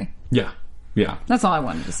Panther movie. Yeah. Yeah. That's all I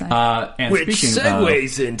wanted to say. And which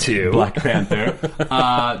segues into Black Panther.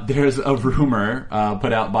 There's a rumor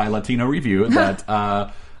put out by Latino Review that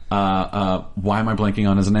why am I blanking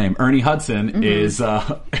on his name? Ernie Hudson is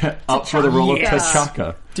up for the role of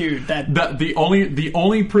T'Chaka. Dude, the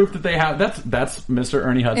only proof that they have that's Mr.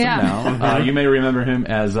 Ernie Hudson now. You may remember him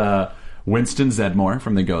as Winston Zedmore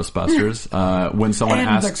from the Ghostbusters. When someone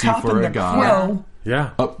asks you for a guy.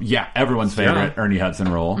 Yeah. Everyone's favorite Ernie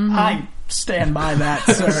Hudson role. I stand by that,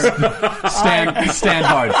 sir. Stand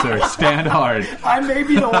hard, sir. Stand hard. I may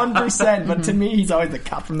be the 1%, but to me, he's always the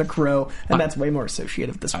cop from The Crow, and that's way more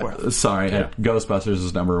associated with this world. Ghostbusters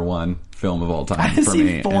is #1 film of all time I for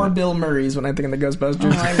me. I see 4 Bill Murrays when I think of the Ghostbusters. Oh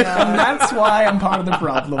my God. And that's why I'm part of the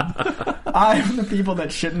problem. I'm the people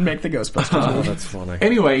that shouldn't make the Ghostbusters movie. That's funny.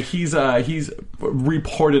 Anyway, he's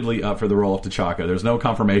reportedly up for the role of T'Chaka. There's no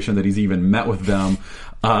confirmation that he's even met with them.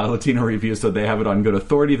 Latino Review said they have it on good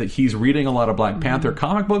authority that he's reading a lot of Black Panther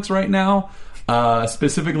comic books right now.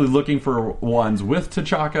 specifically looking for ones with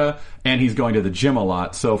T'Chaka, and he's going to the gym a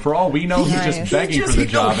lot. So for all we know, he's just begging for the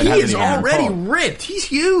job. He is already ripped. He's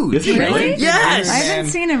huge. Is he really? Yes. I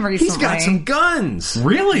haven't seen him recently. He's got some guns.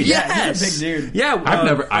 Really? Yes. He's a big dude.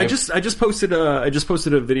 Yeah, I just posted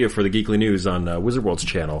a video for the Geekly News on Wizard World's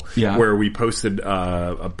channel, where we posted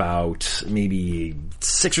about maybe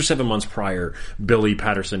 6 or 7 months prior. Billy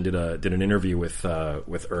Patterson did an interview with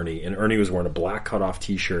Ernie, and Ernie was wearing a black cutoff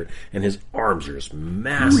T-shirt, and his arms are just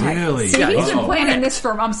massive. Really? So he's been planning this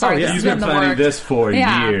for. I'm sorry, he's been planning this for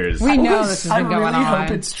years. We know this has been going on. I really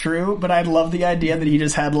hope it's true, but I'd love the idea that he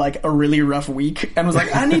just had like a really rough week and was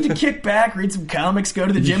like, I need to kick back, read some comics, go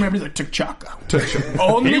to the gym. Everybody's like, T'Chaka.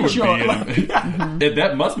 Only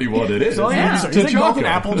That must be what it is. So he's like Golden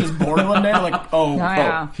Apple just bored one day. Like,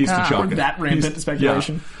 he's T'Chaka. That rampant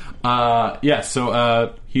speculation.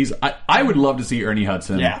 So he's. I would love to see Ernie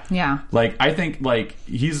Hudson. Yeah. Like I think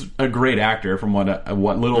he's a great actor from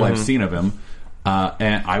what little I've seen of him.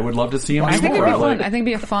 And I would love to see him. I think it'd be fun. I think it'd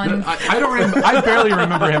be a fun. I don't. I barely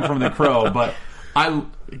remember him from The Crow, but I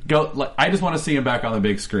just want to see him back on the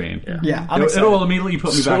big screen. It'll immediately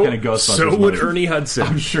put me back in a Ghostbusters. So would Ernie Hudson.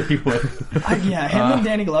 I'm sure he would. Him and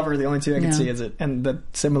Danny Glover are the only two I can see as it, and that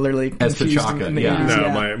similarly as T'Chaka.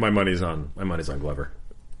 No, my money's on Glover.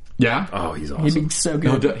 Yeah. Oh, he's awesome. He'd be so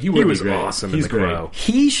good. No, he was awesome. He's in The Crow.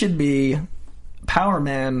 He should be Power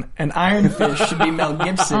Man, and Iron Fist should be Mel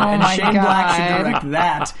Gibson, and Shane Black should direct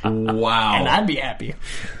that. Wow. And I'd be happy.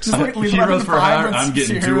 Just like Heroes for Hire. I'm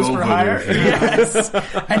getting too old for this. Yes.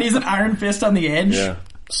 And he's an Iron Fist on the edge. Yeah.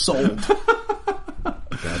 Sold.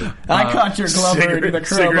 I caught your Glover in The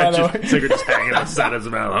Crow, by the way. Cigarette just hanging outside his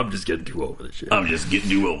mouth. I'm just getting too old for this shit.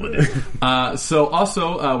 So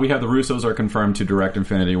also, we have the Russos are confirmed to direct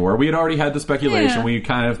Infinity War. We had already had the speculation. Yeah. We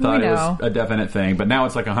kind of thought it was a definite thing, but now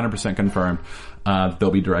it's like 100% confirmed.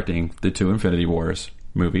 They'll be directing the 2 Infinity Wars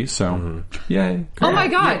movies. So, yay! Oh my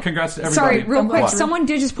god! Yeah, congrats to everybody. Sorry, real quick. What? Someone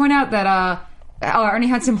did just point out that Ernie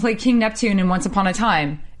Hudson played King Neptune in Once Upon a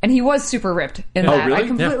Time, and he was super ripped in that. Really? I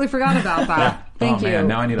completely forgot about that. Thank you. Man,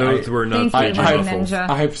 now I need Those were not Ninja.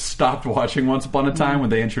 I've stopped watching Once Upon a Time when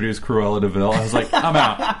they introduced Cruella de Vil. I was like, I'm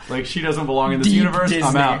out. Like, she doesn't belong in this universe. Disney.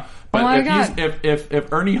 I'm out. But my God.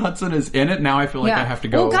 if Ernie Hudson is in it, now I feel like I have to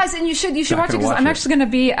go. Well, guys, and you should watch it because I'm actually going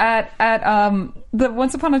to be at the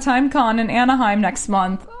Once Upon a Time Con in Anaheim next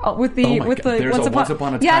month with the There's Once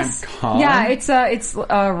Upon a Time Con? Yeah, it's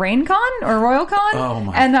Rain Con or Royal Con. Oh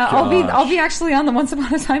my and gosh. I'll be actually on the Once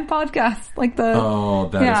Upon a Time podcast. Like the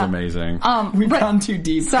that is amazing. We've gone too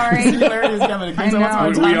deep. Sorry.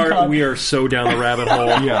 We are so down the rabbit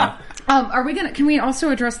hole. Yeah. Can we also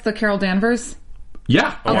address the Carol Danvers?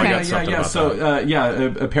 Yeah. Oh, Okay. I got something about So,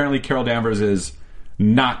 apparently Carol Danvers is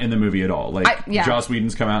not in the movie at all. Like, Joss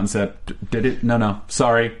Whedon's come out and said, did it? No.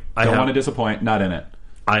 Sorry. Don't want to disappoint. Not in it.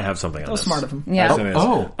 I have something on this. Smart of him. Yeah.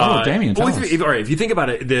 Damien, tell us. All right, if you think about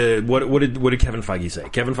it, what did Kevin Feige say?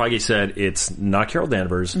 Kevin Feige said it's not Carol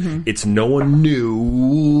Danvers. Mm-hmm. It's no one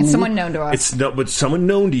new. It's someone known to us. But someone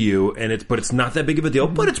known to you, and it's not that big of a deal,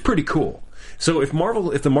 but it's pretty cool. So if the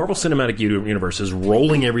Marvel Cinematic Universe is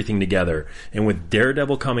rolling everything together, and with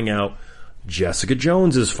Daredevil coming out, Jessica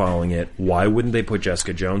Jones is following it, why wouldn't they put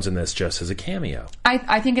Jessica Jones in this just as a cameo?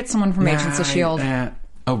 I think it's someone from Agents of S.H.I.E.L.D.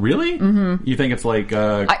 Oh, really? Mm-hmm. You think it's like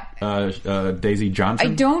Daisy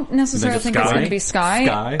Johnson? I don't necessarily think it's going to be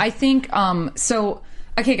Skye. I think so.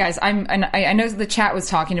 Okay, guys, I know the chat was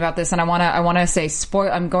talking about this, and I want to say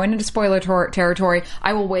I'm going into spoiler territory.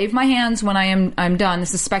 I will wave my hands when I'm done.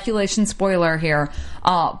 This is speculation spoiler here,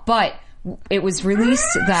 but it was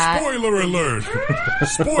released that spoiler alert!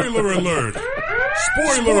 Spoiler alert!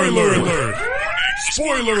 Spoiler alert!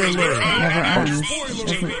 Spoiler alert! Never ends.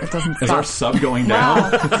 It doesn't stop. Is our sub going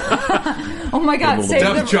down? Oh my god! Save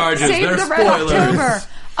the Red October.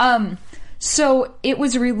 So it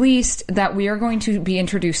was released that we are going to be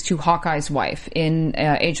introduced to Hawkeye's wife in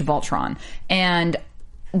Age of Ultron, and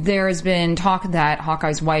there has been talk that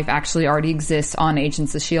Hawkeye's wife actually already exists on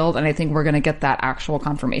Agents of S.H.I.E.L.D., and I think we're going to get that actual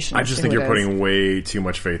confirmation. I just think you're putting way too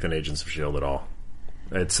much faith in Agents of S.H.I.E.L.D. at all.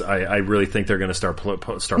 I really think they're going to start pulling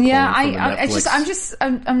from the Netflix.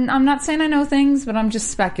 I'm not saying I know things, but I'm just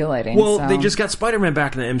speculating. Well, they just got Spider-Man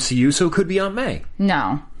back in the MCU, so it could be Aunt May.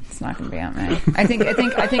 No. It's not going to be Aunt May. I think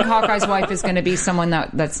Hawkeye's wife is going to be someone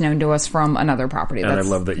that's known to us from another property. And I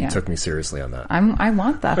love that you took me seriously on that. I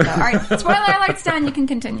want that, though. All right, spoiler alert's done. You can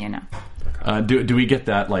continue now. Do we get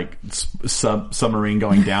that like submarine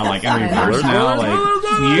going down like in reverse now?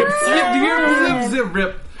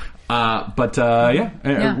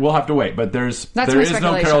 We'll have to wait. But there is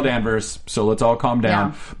no Carol Danvers, so let's all calm down.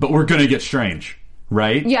 Yeah. But we're going to get Strange.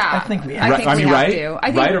 Right? Yeah, I think we have. I think I mean, we have right? to. I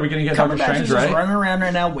think, Right? Are we going to get Doctor Cumberbatch Strange? is just Right? running around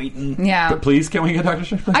right now waiting. Yeah. But please, can we get Doctor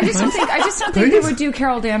Strange? I just don't think they would do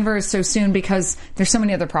Carol Danvers so soon because there's so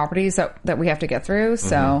many other properties that we have to get through.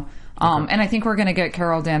 So, and I think we're going to get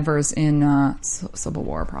Carol Danvers in Civil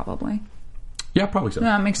War probably. Yeah, probably so.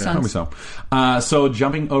 Yeah, it makes sense. Probably so. So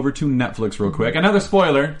jumping over to Netflix real quick. Another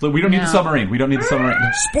spoiler. We don't need the submarine. We don't need the submarine.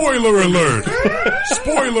 Spoiler alert!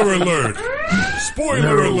 Spoiler alert!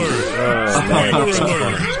 Spoiler alert! Spoiler alert!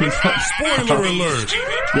 Spoiler alert!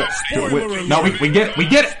 Spoiler alert! No, we get it. We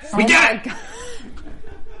get it. We get it.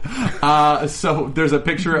 So there's a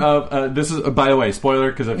picture of this is by the way spoiler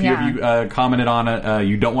because a few of you commented on it.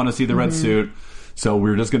 You don't want to see the red suit, so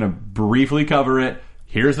we're just going to briefly cover it.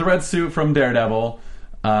 Here's the red suit from Daredevil.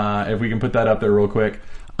 If we can put that up there real quick.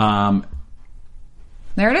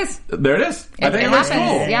 There it is. There it is. I think it looks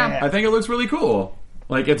happens, cool. yeah. I think it looks really cool.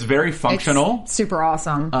 Like, it's very functional. It's super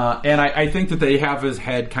awesome. And I think that they have his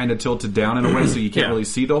head kind of tilted down in a way so you can't really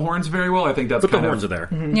see the horns very well. I think that's But the horns are there.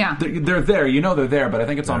 Yeah. They're there. You know they're there, but I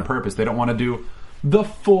think it's on purpose. They don't want to do the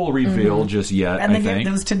full reveal just yet, And I they think.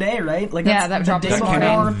 that was today, right? Like Yeah, that's that dropped the day this morning.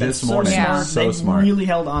 before. This That's morning. So Yeah. smart. So They smart. really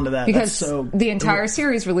held on to that. Because That's so, the entire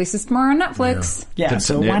series releases tomorrow on Netflix. yeah.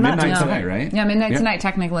 So why not? midnight do tonight, that? right? Yeah, midnight tonight,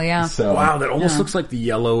 technically, yeah. So, Wow, that almost looks like the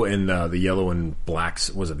yellow and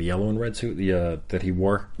blacks. Was it the yellow and red suit that he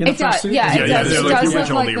wore? In the It first does, suit? yeah, it does. yeah, It like does the look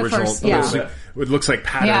original, like the the original. first, yeah. It looks like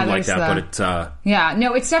patterned Yeah, like there's that, but Yeah,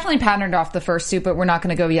 no, it's definitely patterned off the first suit, but we're not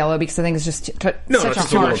going to go yellow because I think it's just such a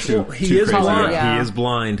too harsh. little he too is crazy. blind. Yeah. He is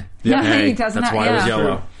blind. Yeah, Hey, he doesn't that's have- why it was yeah.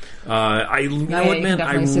 yellow. You know you what, can man?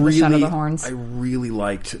 definitely see the shadow of the horns. I really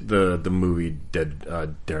liked the movie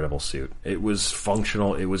Daredevil suit. It was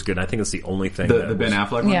functional. It was good. I think that's the only thing. the Ben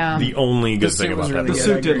Affleck one? Yeah. The only good suit thing was about really that. The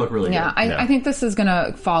good. suit did look really Yeah, good. I think this is going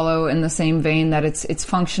to follow in the same vein that it's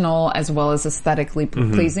functional as well as aesthetically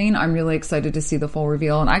pleasing. I'm really excited to see the full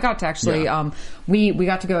reveal, and I got to actually we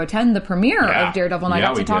got to go attend the premiere of Daredevil, and I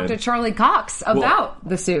got to talk to Charlie Cox about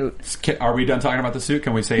the suit. Are we done talking about the suit?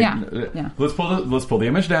 Can we say? Yeah. Let's pull the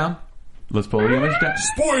image down. Let's pull the image down.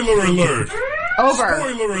 Spoiler alert! Over.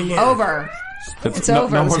 Spoiler alert! Over. It's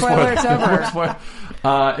over. No more Spoiler, it's over. No more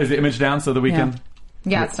spoiler. Is the image down so that we can?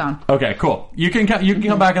 Yeah, it's done. Okay, cool. You can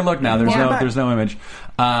come back and look now. There's no image.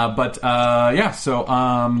 So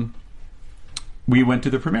we went to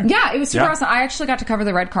the premiere. Yeah, it was super awesome. I actually got to cover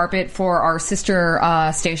the red carpet for our sister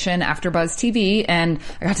station, AfterBuzz TV, and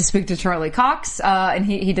I got to speak to Charlie Cox, and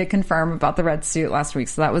he did confirm about the red suit last week,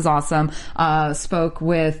 so that was awesome. Spoke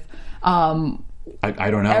with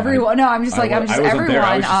I don't know. everyone. No, I'm just like I'm just I wasn't everyone. there.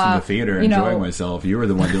 I was just in the theater you know, enjoying myself. You were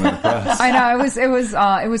the one doing the press. I know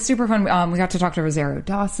it was super fun. We got to talk to Rosario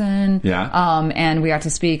Dawson. Yeah. And we got to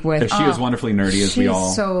speak with. She is wonderfully nerdy, as we all.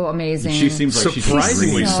 She's so amazing. She seems like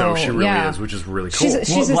Surprisingly she's so, she really yeah. is, which is really cool.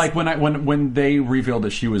 She's like when they revealed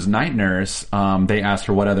that she was Night Nurse, they asked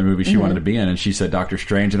her what other movie she wanted to be in, and she said Doctor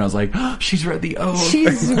Strange, and I was like, oh, she's read the O.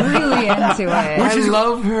 She's really into it. I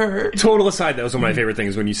love her. Total aside, that was one of my favorite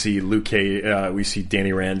things when you see Luke Cage, we see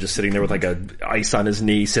Danny Rand just sitting there with like a ice on his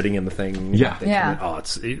knee, sitting in the thing. Yeah.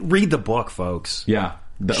 Read the book, folks. Yeah.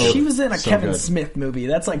 She was in a so Kevin good. Smith movie.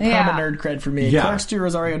 That's like Yeah. perma nerd cred for me. Yeah. Clerks 2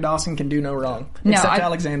 Rosario Dawson can do no wrong. No, Except I-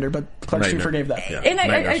 Alexander, but Clerks 2 Nightmare. forgave that. Yeah. And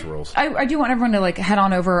Nightmares rules. I do want everyone to like head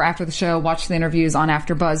on over after the show, watch the interviews on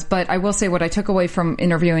AfterBuzz. But I will say what I took away from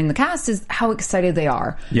interviewing the cast is how excited they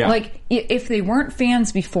are. Yeah. Like if they weren't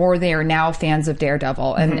fans before, they are now fans of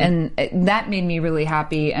Daredevil, and that made me really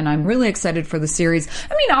happy. And I'm really excited for the series.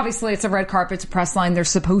 I mean, obviously it's a red carpet, it's a press line. They're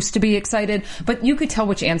supposed to be excited, but you could tell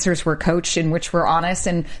which answers were coached and which were honest.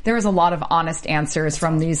 And there was a lot of honest answers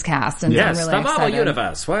from these casts. And Yes, I'm really the Marvel excited.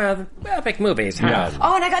 Universe, where the epic movies have.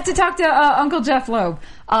 Oh, and I got to talk to Uncle Jeff Loeb.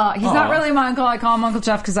 He's not really my uncle. I call him Uncle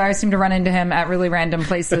Jeff because I seem to run into him at really random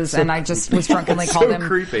places, and I just was drunkenly called him.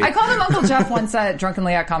 Creepy. I called him Uncle Jeff once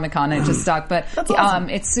drunkenly at Comic Con, and it just stuck. But awesome.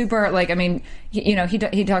 it's super. Like, I mean,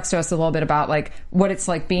 he talks to us a little bit about like what it's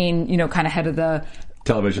like being kind of head of the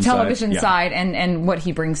Television side and what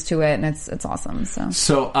he brings to it, and it's awesome.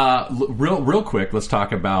 So, real quick, let's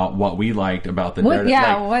talk about what we liked about the What- Daredevil.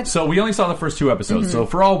 yeah, like, what- So we only saw the first 2 episodes. So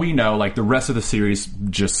for all we know, like the rest of the series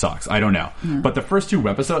just sucks. I don't know, but the first 2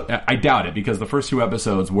 episodes, I doubt it because the first 2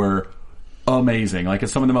 episodes were amazing. Like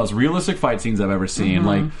it's some of the most realistic fight scenes I've ever seen.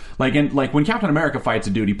 Like when Captain America fights a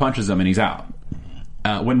dude, he punches him and he's out.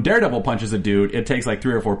 When Daredevil punches a dude, it takes like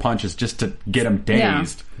 3 or 4 punches just to get him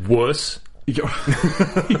dazed. Wuss.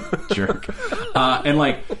 Jerk. And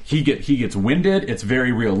like he gets winded. It's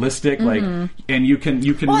very realistic. Like, and you can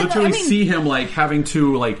literally see him like having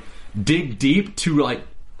to like dig deep to like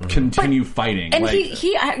continue fighting. And like,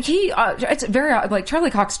 he it's very like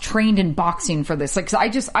Charlie Cox trained in boxing for this. Like,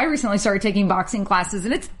 'cause I recently started taking boxing classes,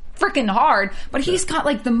 and it's freaking hard, but he's got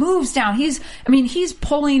like the moves down. He's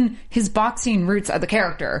pulling his boxing roots of the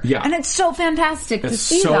character. Yeah. And it's so fantastic to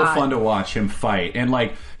see that. It's so fun to watch him fight. And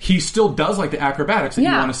like, he still does like the acrobatics that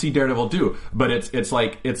you want to see Daredevil do, but it's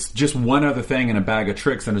like, it's just one other thing in a bag of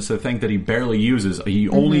tricks, and it's the thing that he barely uses. He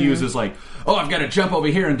only uses like, oh, I've got to jump over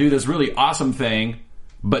here and do this really awesome thing,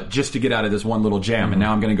 but just to get out of this one little jam. And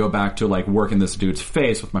now I'm going to go back to like working this dude's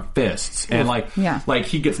face with my fists. And like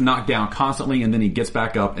he gets knocked down constantly, and then he gets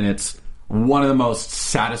back up, and it's one of the most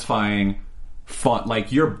satisfying, fun.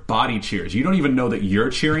 Like, your body cheers. You don't even know that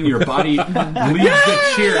you're cheering. Your body leads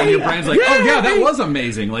the cheer, and your brain's like, oh yeah, that was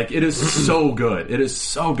amazing. Like, it is so good. It is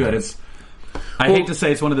so good. I hate to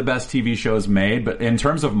say it's one of the best TV shows made, but in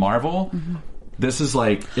terms of Marvel, this is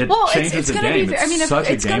like, changes the game.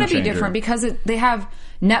 It's going to be different because they have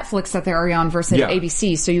Netflix that they're on versus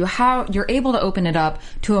ABC. So you're able to open it up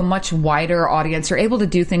to a much wider audience. You're able to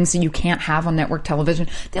do things that you can't have on network television.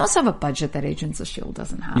 They also have a budget that Agents of S.H.I.E.L.D.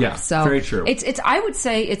 doesn't have. Yeah, so very true. I would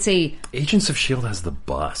say it's a... Agents of S.H.I.E.L.D. has the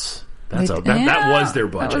bus. That was their budget.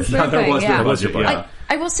 That was their budget.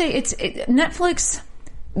 I will say Netflix...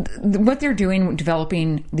 What they're doing,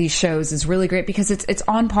 developing these shows, is really great because it's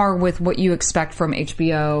on par with what you expect from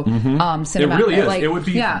HBO cinema. It really is. Like, it would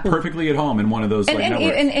be perfectly at home in one of those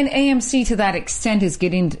networks. And AMC to that extent is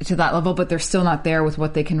getting to that level, but they're still not there with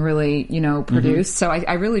what they can really produce. So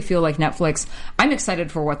I really feel like Netflix. I'm excited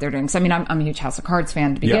for what they're doing. So, I'm a huge House of Cards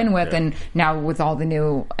fan to begin with, and now with all the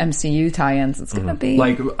new MCU tie-ins, it's going to be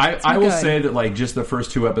like I will say that like just the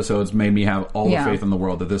first 2 episodes made me have all the faith in the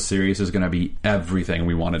world that this series is going to be everything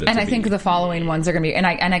we wanted it to be. And I think the following ones are going to be, and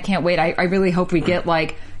I can't wait. I really hope we get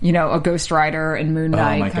like a Ghost Rider and Moon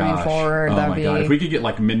Knight coming forward. Oh my god! If we could get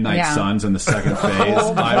like Midnight Suns in the second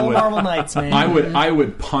phase, Marvel Knights, man. I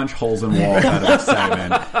would punch holes in walls out of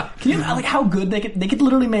excitement. Can you like how good they could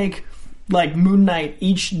literally make like Moon Knight?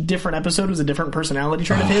 Each different episode was a different personality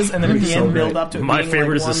trait of his, and then at the end build up to it. My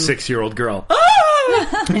favorite is the 6-year-old girl.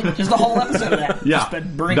 Just the whole episode of that. Yeah,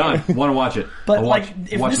 done. Want to watch it? But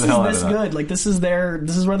if this is this good, like this is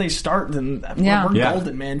where they start. Then we're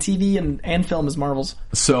golden, man. TV and film is Marvel's.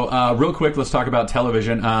 So real quick, let's talk about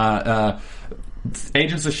television.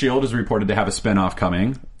 Agents of S.H.I.E.L.D. is reported to have a spinoff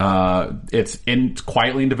coming. It's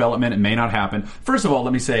quietly in development. It may not happen. First of all,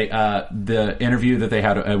 let me say the interview that they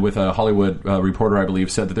had with a Hollywood reporter, I believe,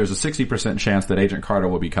 said that there's a 60% chance that Agent Carter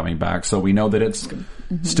will be coming back. So we know that it's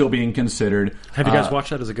still being considered. Have you guys watched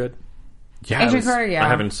that? Is it good? Yeah, Agent Carter, I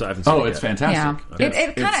haven't seen it. Oh, it's fantastic. Yeah.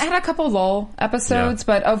 It kind of had a couple lull episodes,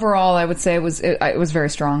 but overall, I would say it was very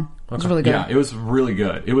strong. It was really good. Yeah, it was really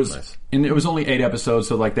good. It was, nice. And it was only 8 episodes,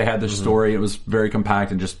 so like they had the story. It was very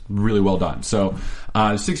compact and just really well done. So,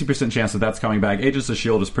 60% chance that that's coming back. Agents of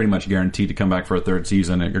S.H.I.E.L.D. is pretty much guaranteed to come back for a 3rd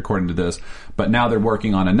season, according to this. But now they're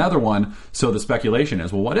working on another one. So the speculation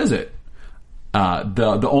is, well, what is it?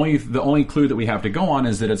 The only clue that we have to go on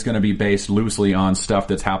is that it's going to be based loosely on stuff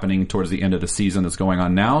that's happening towards the end of the season that's going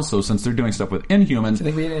on now. So since they're doing stuff with Inhumans, do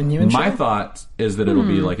you think we get an Inhuman my show? thought is that it'll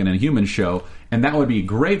be like an Inhuman show, and that would be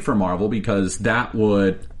great for Marvel because that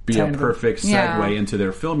would be a perfect segue into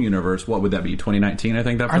their film universe. What would that be? 2019, I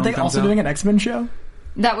think that. Aren't film they comes also out? doing an X-Men show?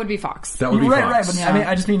 That would be Fox. That would be right, Fox. But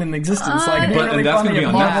I just mean in existence. Like, it'd be really that's funny gonna be if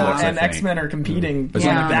on Marvel Netflix, and X-Men are competing.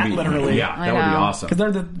 Literally. Yeah, that would be awesome.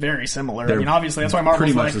 Because they're very similar. Obviously, that's why Marvel's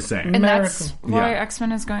pretty much like, the same. And that's why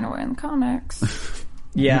X-Men is going away in the comics.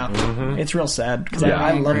 Yeah, it's real sad because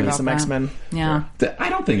I love me some X-Men. Yeah, I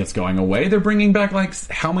don't think it's going away. They're bringing back like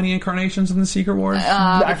how many incarnations in the Secret Wars?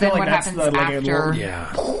 I feel like what that's happens after?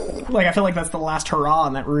 Like I feel like that's the last hurrah,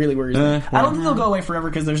 and that really worries me. I don't think they'll go away forever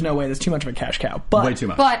because there's no way. There's too much of a cash cow. But way too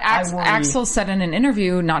much. But Axel said in an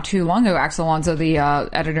interview not too long ago, Axel Alonso, the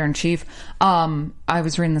editor in chief. I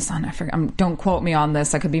was reading this on. I forget. Don't quote me on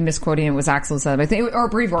this. I could be misquoting. It was Axel said, I think, or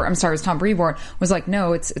Brevoort. I'm sorry, it was Tom Brevoort. Was like,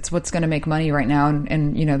 no, it's what's going to make money right now.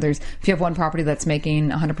 And there's if you have one property that's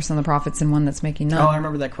making 100% of the profits and one that's making none. Oh, I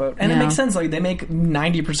remember that quote, and it makes sense. Like they make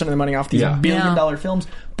 90% of the money off these billion-dollar films.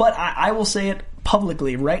 But I will say it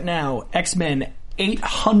publicly right now: X-Men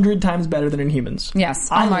 800 times better than Inhumans. Yes.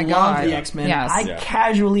 I my love God. the X-Men. Yes. I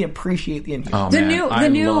casually appreciate the Inhumans. Oh, man. I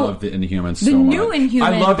love the Inhumans so much. The new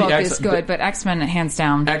Inhuman I love book the is good, but X-Men, hands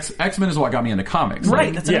down. X-Men is what got me into comics.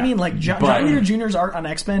 Right, that's what I mean. Like, John Romita Jr.'s art on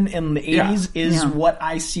X-Men in the 80s is what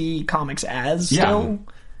I see comics as still.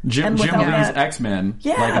 Jim Lee's X-Men,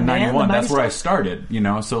 like in '91. That's where I started,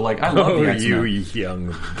 So like, I love the X-Men. You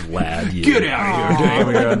young lad! You. Get out of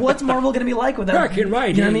here, like, what's Marvel going to be like with that? Back in my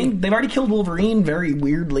You know what I mean? They've already killed Wolverine very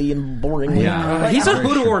weirdly and boringly. Yeah. He's a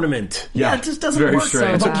hood ornament. Yeah, it just doesn't very work.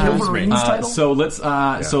 strange. So Wolverine's title. So let's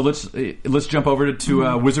jump over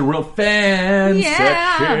to Wizard World fan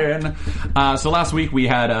section. So last week we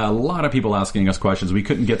had a lot of people asking us questions. We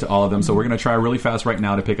couldn't get to all of them, so we're going to try really fast right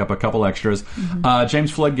now to pick up a couple extras.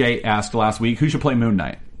 James Floodgate asked last week, who should play Moon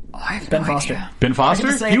Knight? Ben Foster. Ben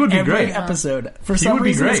Foster? He would be every great. Episode. For some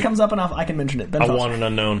reason, this comes up enough, I can mention it. Ben Foster. I want an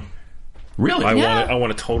unknown. Really? I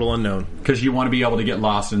want a total unknown. Because you want to be able to get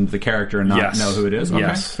lost in the character and not know who it is? Okay,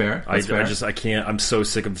 yes. Fair. I can't. I'm so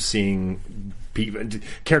sick of seeing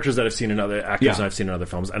characters that I've seen in other actors that I've seen in other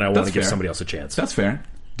films, and I want to give somebody else a chance. That's fair.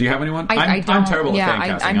 Do you have anyone? I'm terrible at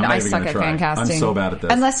fan casting. I suck at fan casting. I'm so bad at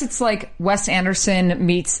this. Unless it's like Wes Anderson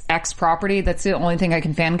meets X property. That's the only thing I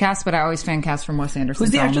can fan cast, but I always fan cast from Wes Anderson.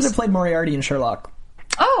 Who's the films. actor that played Moriarty in Sherlock?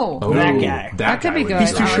 Oh, that guy. That could be good.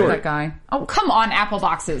 He's too short. That guy. Oh, come on, apple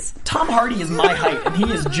boxes. Tom Hardy is my height, and he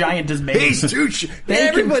is giant as baby. He's too short.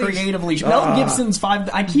 They can creatively. Mel Gibson's 5.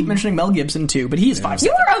 I keep mentioning Mel Gibson too, but he is 5'7".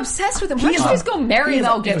 You are obsessed with him. Why don't you just go marry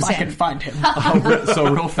Mel Gibson? If I can find him.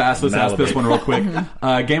 So real fast, let's ask this one real quick.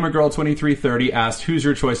 GamerGirl2330 asked, "Who's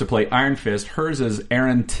your choice to play Iron Fist?" Hers is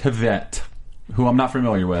Aaron Tveit, who I'm not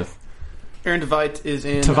familiar with. Aaron Tveit is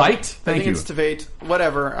in... Tveit? Thank you. I think it's Tveit.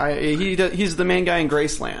 Whatever. He's the main guy in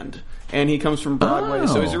Graceland, and he comes from Broadway,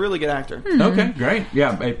 so he's a really good actor. Okay, great.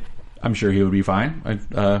 Yeah, I'm sure he would be fine.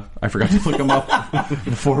 I forgot to look him up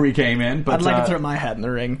before we came in. But I'd like to throw my hat in the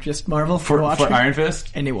ring. Just Marvel for Iron Fist?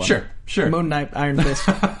 Anyone. Sure. Moon Knight, Iron Fist.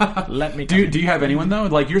 Let me do you have anyone, though?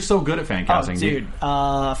 Like, you're so good at fan casting. Dude.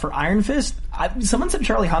 For Iron Fist, someone said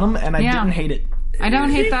Charlie Hunnam, and I didn't hate it. I don't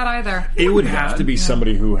hate that either. It would have to be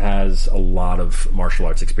somebody who has a lot of martial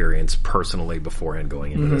arts experience personally beforehand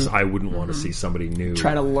going into this. I wouldn't want to see somebody new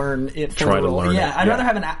try to learn it. I'd rather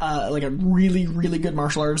have a really, really good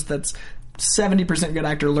martial arts that's 70% good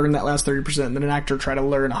actor learn that last 30% than an actor try to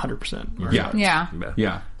learn 100%.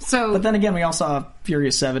 Yeah. So, but then again, we all saw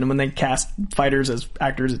Furious 7, and when they cast fighters as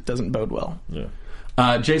actors, it doesn't bode well. Yeah.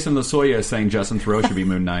 Jason Lasoya is saying Justin Theroux should be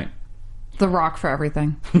Moon Knight. The Rock for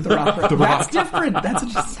everything. The Rock. That's different.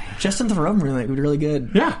 That's Justin Theroux really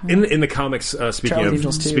good. Yeah. In the comics,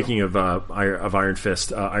 speaking of Iron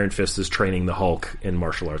Fist, Iron Fist is training the Hulk in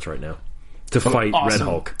martial arts right now to fight Red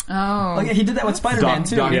Hulk. Oh, yeah, he did that with Spider-Man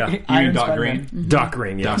too. You mean Doc Green? Mm-hmm. Doc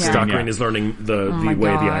Green, yes. Doc Green is learning the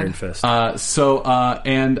way of the Iron Fist.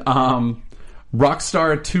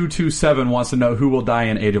 Rockstar227 wants to know who will die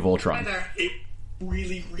in Age of Ultron. It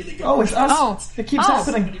really, really good. Oh, it's us. Oh. It keeps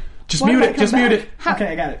happening. Just mute it. Just mute it. Okay,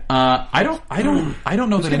 I got it. I don't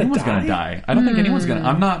know that anyone's going to die. I don't think anyone's going to.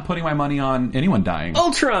 I'm not putting my money on anyone dying.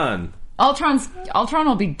 Ultron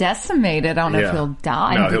will be decimated. I don't know if he'll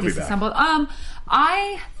die. No, I think he'll be back. assembled.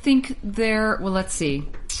 I think let's see.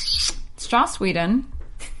 It's Joss Whedon.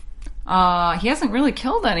 He hasn't really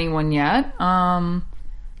killed anyone yet.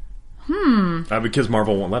 Because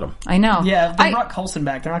Marvel won't let him. I know. Yeah, they brought Coulson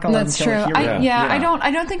back. They're not going to let him kill a hero. I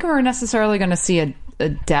don't think we're necessarily going to see a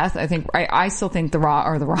death. I think I still think the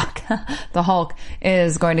Hulk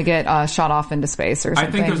is going to get shot off into space or something.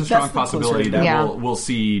 I think there's a strong possibility that we'll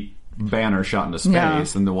see Banner shot into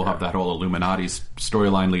space, and then we'll have that whole Illuminati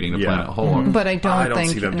storyline leading to Planet Hulk. But I don't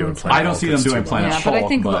see them doing Planet Hulk. I don't see them doing Planet Hulk. But I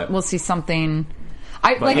think we'll see something.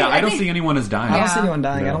 I don't see anyone as dying. I don't see anyone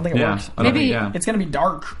dying. I don't think it works. Maybe it's going to be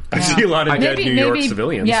dark. I see a lot of dead New York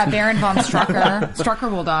civilians. Yeah, Baron von Strucker. Strucker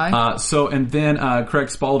will die. And then Craig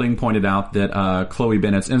Spalding pointed out that Chloe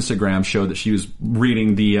Bennett's Instagram showed that she was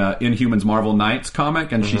reading the Inhumans Marvel Knights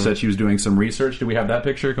comic, and she said she was doing some research. Do we have that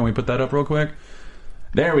picture? Can we put that up real quick?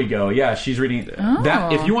 There we go. Yeah, she's reading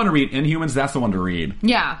that. If you want to read Inhumans, that's the one to read.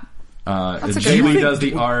 Yeah. Jay Lee does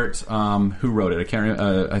the art. Who wrote it? I can't.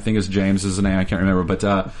 I think it's James is the name. I can't remember. But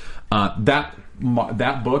that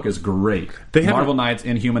book is great. Marvel Knights,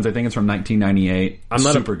 Inhumans. I think it's from 1998.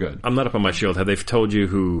 Super good. I'm not up on my shield. Have they told you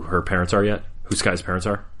who her parents are yet? Who Sky's parents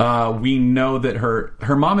are? We know that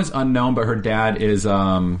her mom is unknown, but her dad is.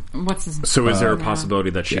 What's his? So is there a possibility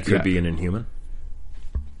that she could be an Inhuman?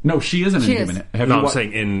 No, she isn't an Inhuman. I'm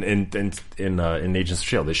saying in Agents of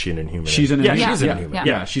S.H.I.E.L.D., is she an Inhuman? She's an Inhuman. Yeah, she's an Inhuman.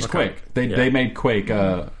 Yeah, she's Quake. They made Quake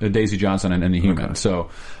Daisy Johnson an Inhuman. Okay. So,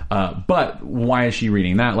 but why is she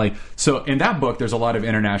reading that? So in that book, there's a lot of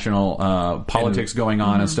international politics going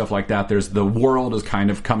on and stuff like that. There's the world is kind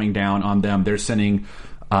of coming down on them. They're sending,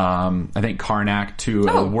 I think, Karnak to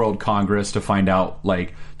a World Congress to find out,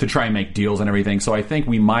 to try and make deals and everything. So I think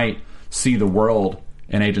we might see the world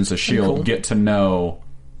and Agents of S.H.I.E.L.D. get to know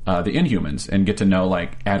the Inhumans and get to know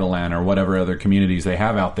like Adelan or whatever other communities they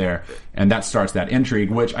have out there, and that starts that intrigue,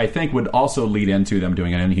 which I think would also lead into them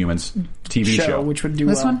doing an Inhumans TV show, which would do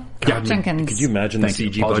this well. one. Jenkins. Could you imagine the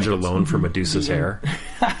CG budget alone for Medusa's hair?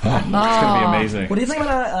 It's going to be amazing. What do you think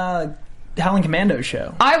about a Howling Commando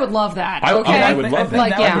show? I would love that. I would love that.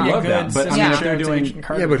 Like, I would love that. But I mean, if they're doing,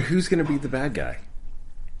 but who's going to be the bad guy?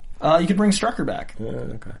 You could bring Strucker back.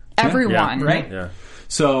 Okay. Everyone, right? Yeah.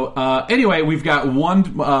 So anyway, we've got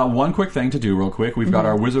one quick thing to do real quick. We've got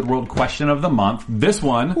our Wizard World question of the month. This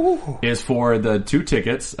one is for the 2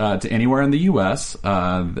 tickets to anywhere in the U.S.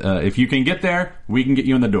 If you can get there, we can get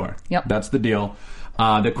you in the door. Yep. That's the deal.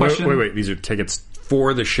 The question... Wait. These are tickets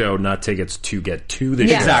for the show, not tickets to get to the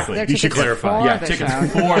show. Exactly. You should clarify. Yeah, tickets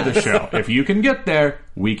for the show. If you can get there,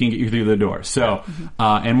 we can get you through the door. So,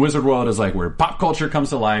 and Wizard World is like where pop culture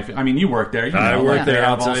comes to life. I mean, you work there. You know, I work there. They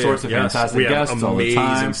have all I'll tell sorts you. of Yes. fantastic We have guests all the time.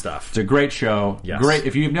 amazing stuff. It's a great show. Yes. Great.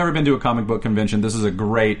 If you've never been to a comic book convention, this is a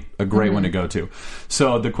great one to go to.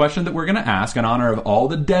 So the question that we're going to ask in honor of all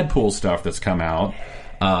the Deadpool stuff that's come out,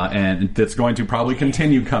 and that's going to probably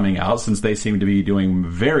continue coming out since they seem to be doing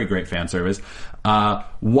very great fan service.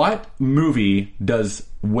 What movie does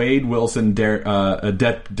Wade Wilson,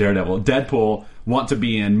 Daredevil, Deadpool, want to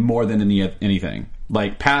be in more than anything?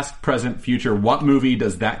 Like past, present, future, what movie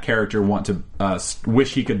does that character want to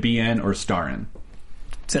wish he could be in or star in?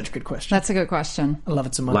 Such a good question. That's a good question. I love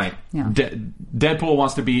it so much. Like, Yeah. Deadpool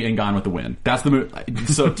wants to be in Gone with the Wind. That's the movie.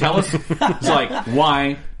 So tell us, it's like,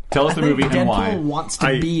 why? Tell us the movie and why. Deadpool wants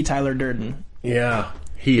to be Tyler Durden. Yeah.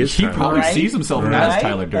 He is. He probably sees himself as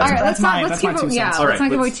Tyler Durden. All right, let's not that's give my 2 it. cents. Yeah, All let's right, not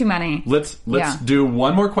give away let's- too many. Let's Yeah. do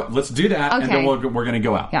one more. Let's do that, and then Okay. we're going to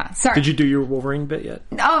go out. Yeah, sorry. Did you do your Wolverine bit yet?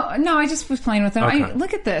 Oh no, I just was playing with him. Okay.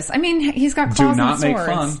 Look at this. I mean, he's got Do claws not and make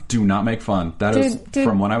swords. fun. Do not make fun. That is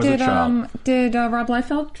from when I was a child. Did Rob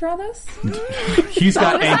Liefeld draw this? He's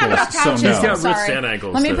got What is that about ankles, so pouches? no. He's got Sorry. wrists and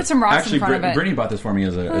ankles, Let me too. put some rocks Actually, in front of it. Brittany bought this for me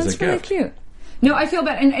as a That's really gift. cute. No, I feel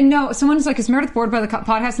bad. And no, someone's like, is Meredith bored by the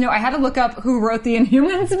podcast? No, I had to look up who wrote the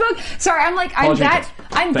Inhumans book. Sorry, I'm Paul Jenkins.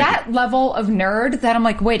 I'm Thank that you. level of nerd that I'm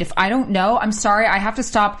like, wait, if I don't know, I'm sorry, I have to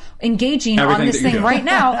stop engaging Everything on this that you're thing doing. right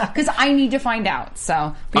now because I need to find out.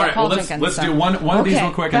 So, but All yeah, right, Paul well, let's Jenkins. do one of these real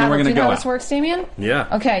quick, and then we're going to Do you know go how out. this works, Damien? Yeah.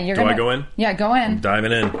 Okay, you're Do gonna I go in? Yeah, go in.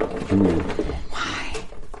 Diving in. Why?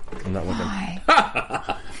 I'm not looking.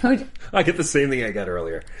 Who- I get the same thing I got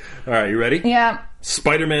earlier. All right, you ready? Yeah.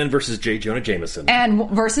 Spider-Man versus J. Jonah Jameson. And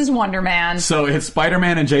versus Wonder Man. So it's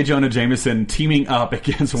Spider-Man and J. Jonah Jameson teaming up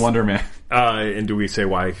against Wonder Man. And do we say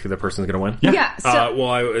why the person's going to win? Yeah.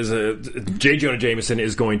 So, J. Jonah Jameson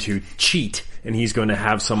is going to cheat, and he's going to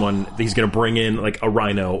have someone. He's going to bring in like a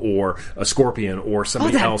Rhino or a Scorpion or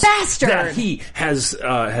somebody that else bastard! that he has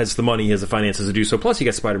the money, he has the finances to do so. Plus, he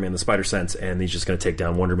got Spider-Man, the Spider Sense, and he's just going to take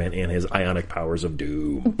down Wonder Man and his ionic powers of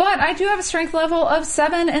doom. but I do have a strength level of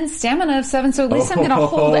 7 and stamina of 7, so at least I'm going to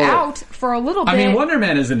hold out for a little bit. I mean, Wonder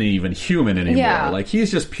Man isn't even human anymore. Yeah. Like,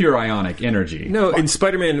 he's just pure ionic energy. No, and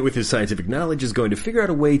Spider-Man, with his scientific knowledge, is going to figure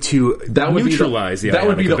out a way to neutralize that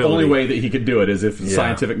would be the ability. only way that he could do it is if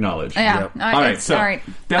scientific knowledge. Yeah. Yep. All right, so all right.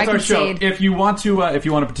 that's I our show. concede. If you want to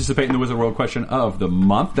participate in the Wizard World question of the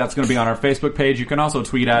month, that's going to be on our Facebook page. You can also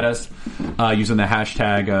tweet at us using the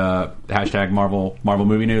hashtag Marvel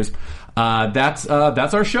Movie News. That's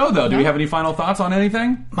our show, though. Do we have any final thoughts on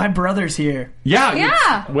anything? My brother's here. Yeah.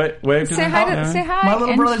 Yeah. Wave to Say them. hi. Say hi. My little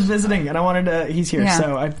and brother's visiting, and I wanted to. He's here, Yeah.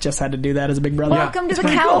 so I just had to do that as a big brother. Welcome to the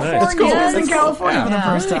pretty cool. California. It's cool. He's in It's California cool. for the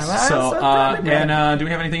Yeah. first time. So, and do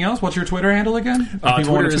we have anything else? What's your Twitter handle again? If people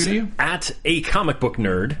Twitter want to is tweet at you? at a comic book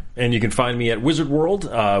nerd, and you can find me at Wizard World,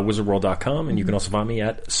 wizardworld.com, and you can also find me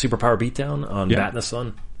at Superpower Beatdown on Bat in the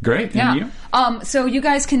Sun. Great. Yeah. And you? So you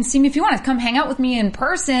guys can see me if you want to come hang out with me in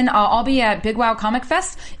person. I'll be at Big Wow Comic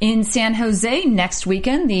Fest in San Jose next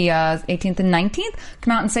weekend, the 18th and 19th.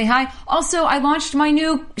 Come out and say hi. Also, I launched my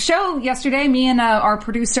new show yesterday. Me and our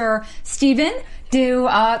producer, Steven, do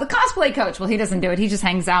the cosplay coach. Well, he doesn't do it. He just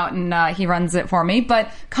hangs out and he runs it for me. But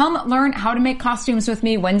come learn how to make costumes with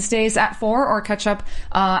me Wednesdays at 4 or catch up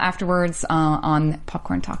afterwards on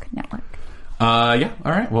Popcorn Talk Network. Yeah.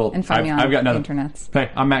 All right. Well, And find me on I've got nothing. internets.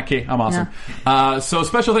 Hey, I'm Matt Key. I'm awesome. So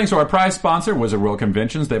special thanks to our prize sponsor, Wizard World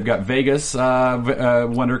Conventions. They've got Vegas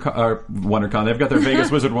WonderCon. They've got their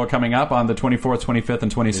Vegas Wizard World coming up on the 24th, 25th,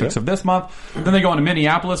 and 26th of this month. Then they go on to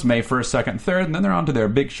Minneapolis May 1st, 2nd, 3rd, and then they're on to their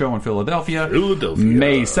big show in Philadelphia.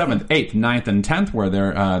 May 7th, 8th, 9th, and 10th, where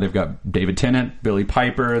they've got David Tennant, Billy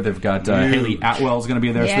Piper. They've got Haley Atwell's going to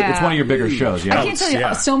be there. So Yeah. it's one of your bigger shows. Yeah. I can't tell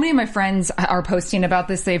you, so many of my friends are posting about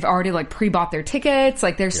this. They've already like pre-bought bought their tickets.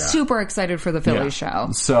 Like, they're super excited for the Philly show.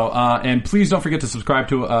 So, and please don't forget to subscribe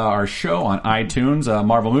to our show on iTunes,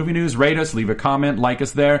 Marvel Movie News. Rate us, leave a comment, like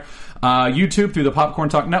us there. YouTube through the Popcorn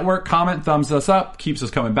Talk Network. Comment, thumbs us up. Keeps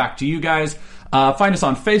us coming back to you guys. Find us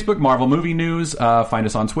on Facebook, Marvel Movie News. Find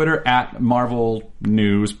us on Twitter at Marvel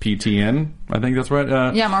News PTN. I think that's right.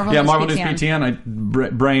 Marvel News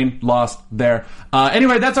PTN. Brain lost there.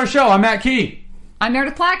 Anyway, that's our show. I'm Matt Key. I'm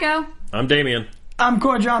Meredith Placco. I'm Damien. I'm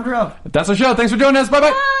Corey Jandro. That's our show. Thanks for joining us.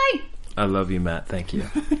 Bye-bye. Bye. I love you, Matt. Thank you.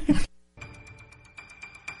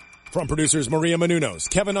 From producers Maria Menounos,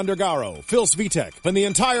 Kevin Undergaro, Phil Svitek, and the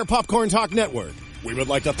entire Popcorn Talk Network, we would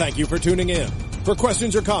like to thank you for tuning in. For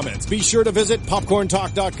questions or comments, be sure to visit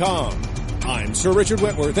popcorntalk.com. I'm Sir Richard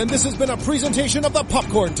Wentworth, and this has been a presentation of the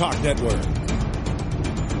Popcorn Talk Network.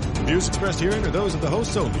 The views expressed herein are those of the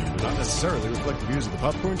hosts only and do not necessarily reflect the views of the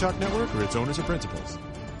Popcorn Talk Network or its owners or principals.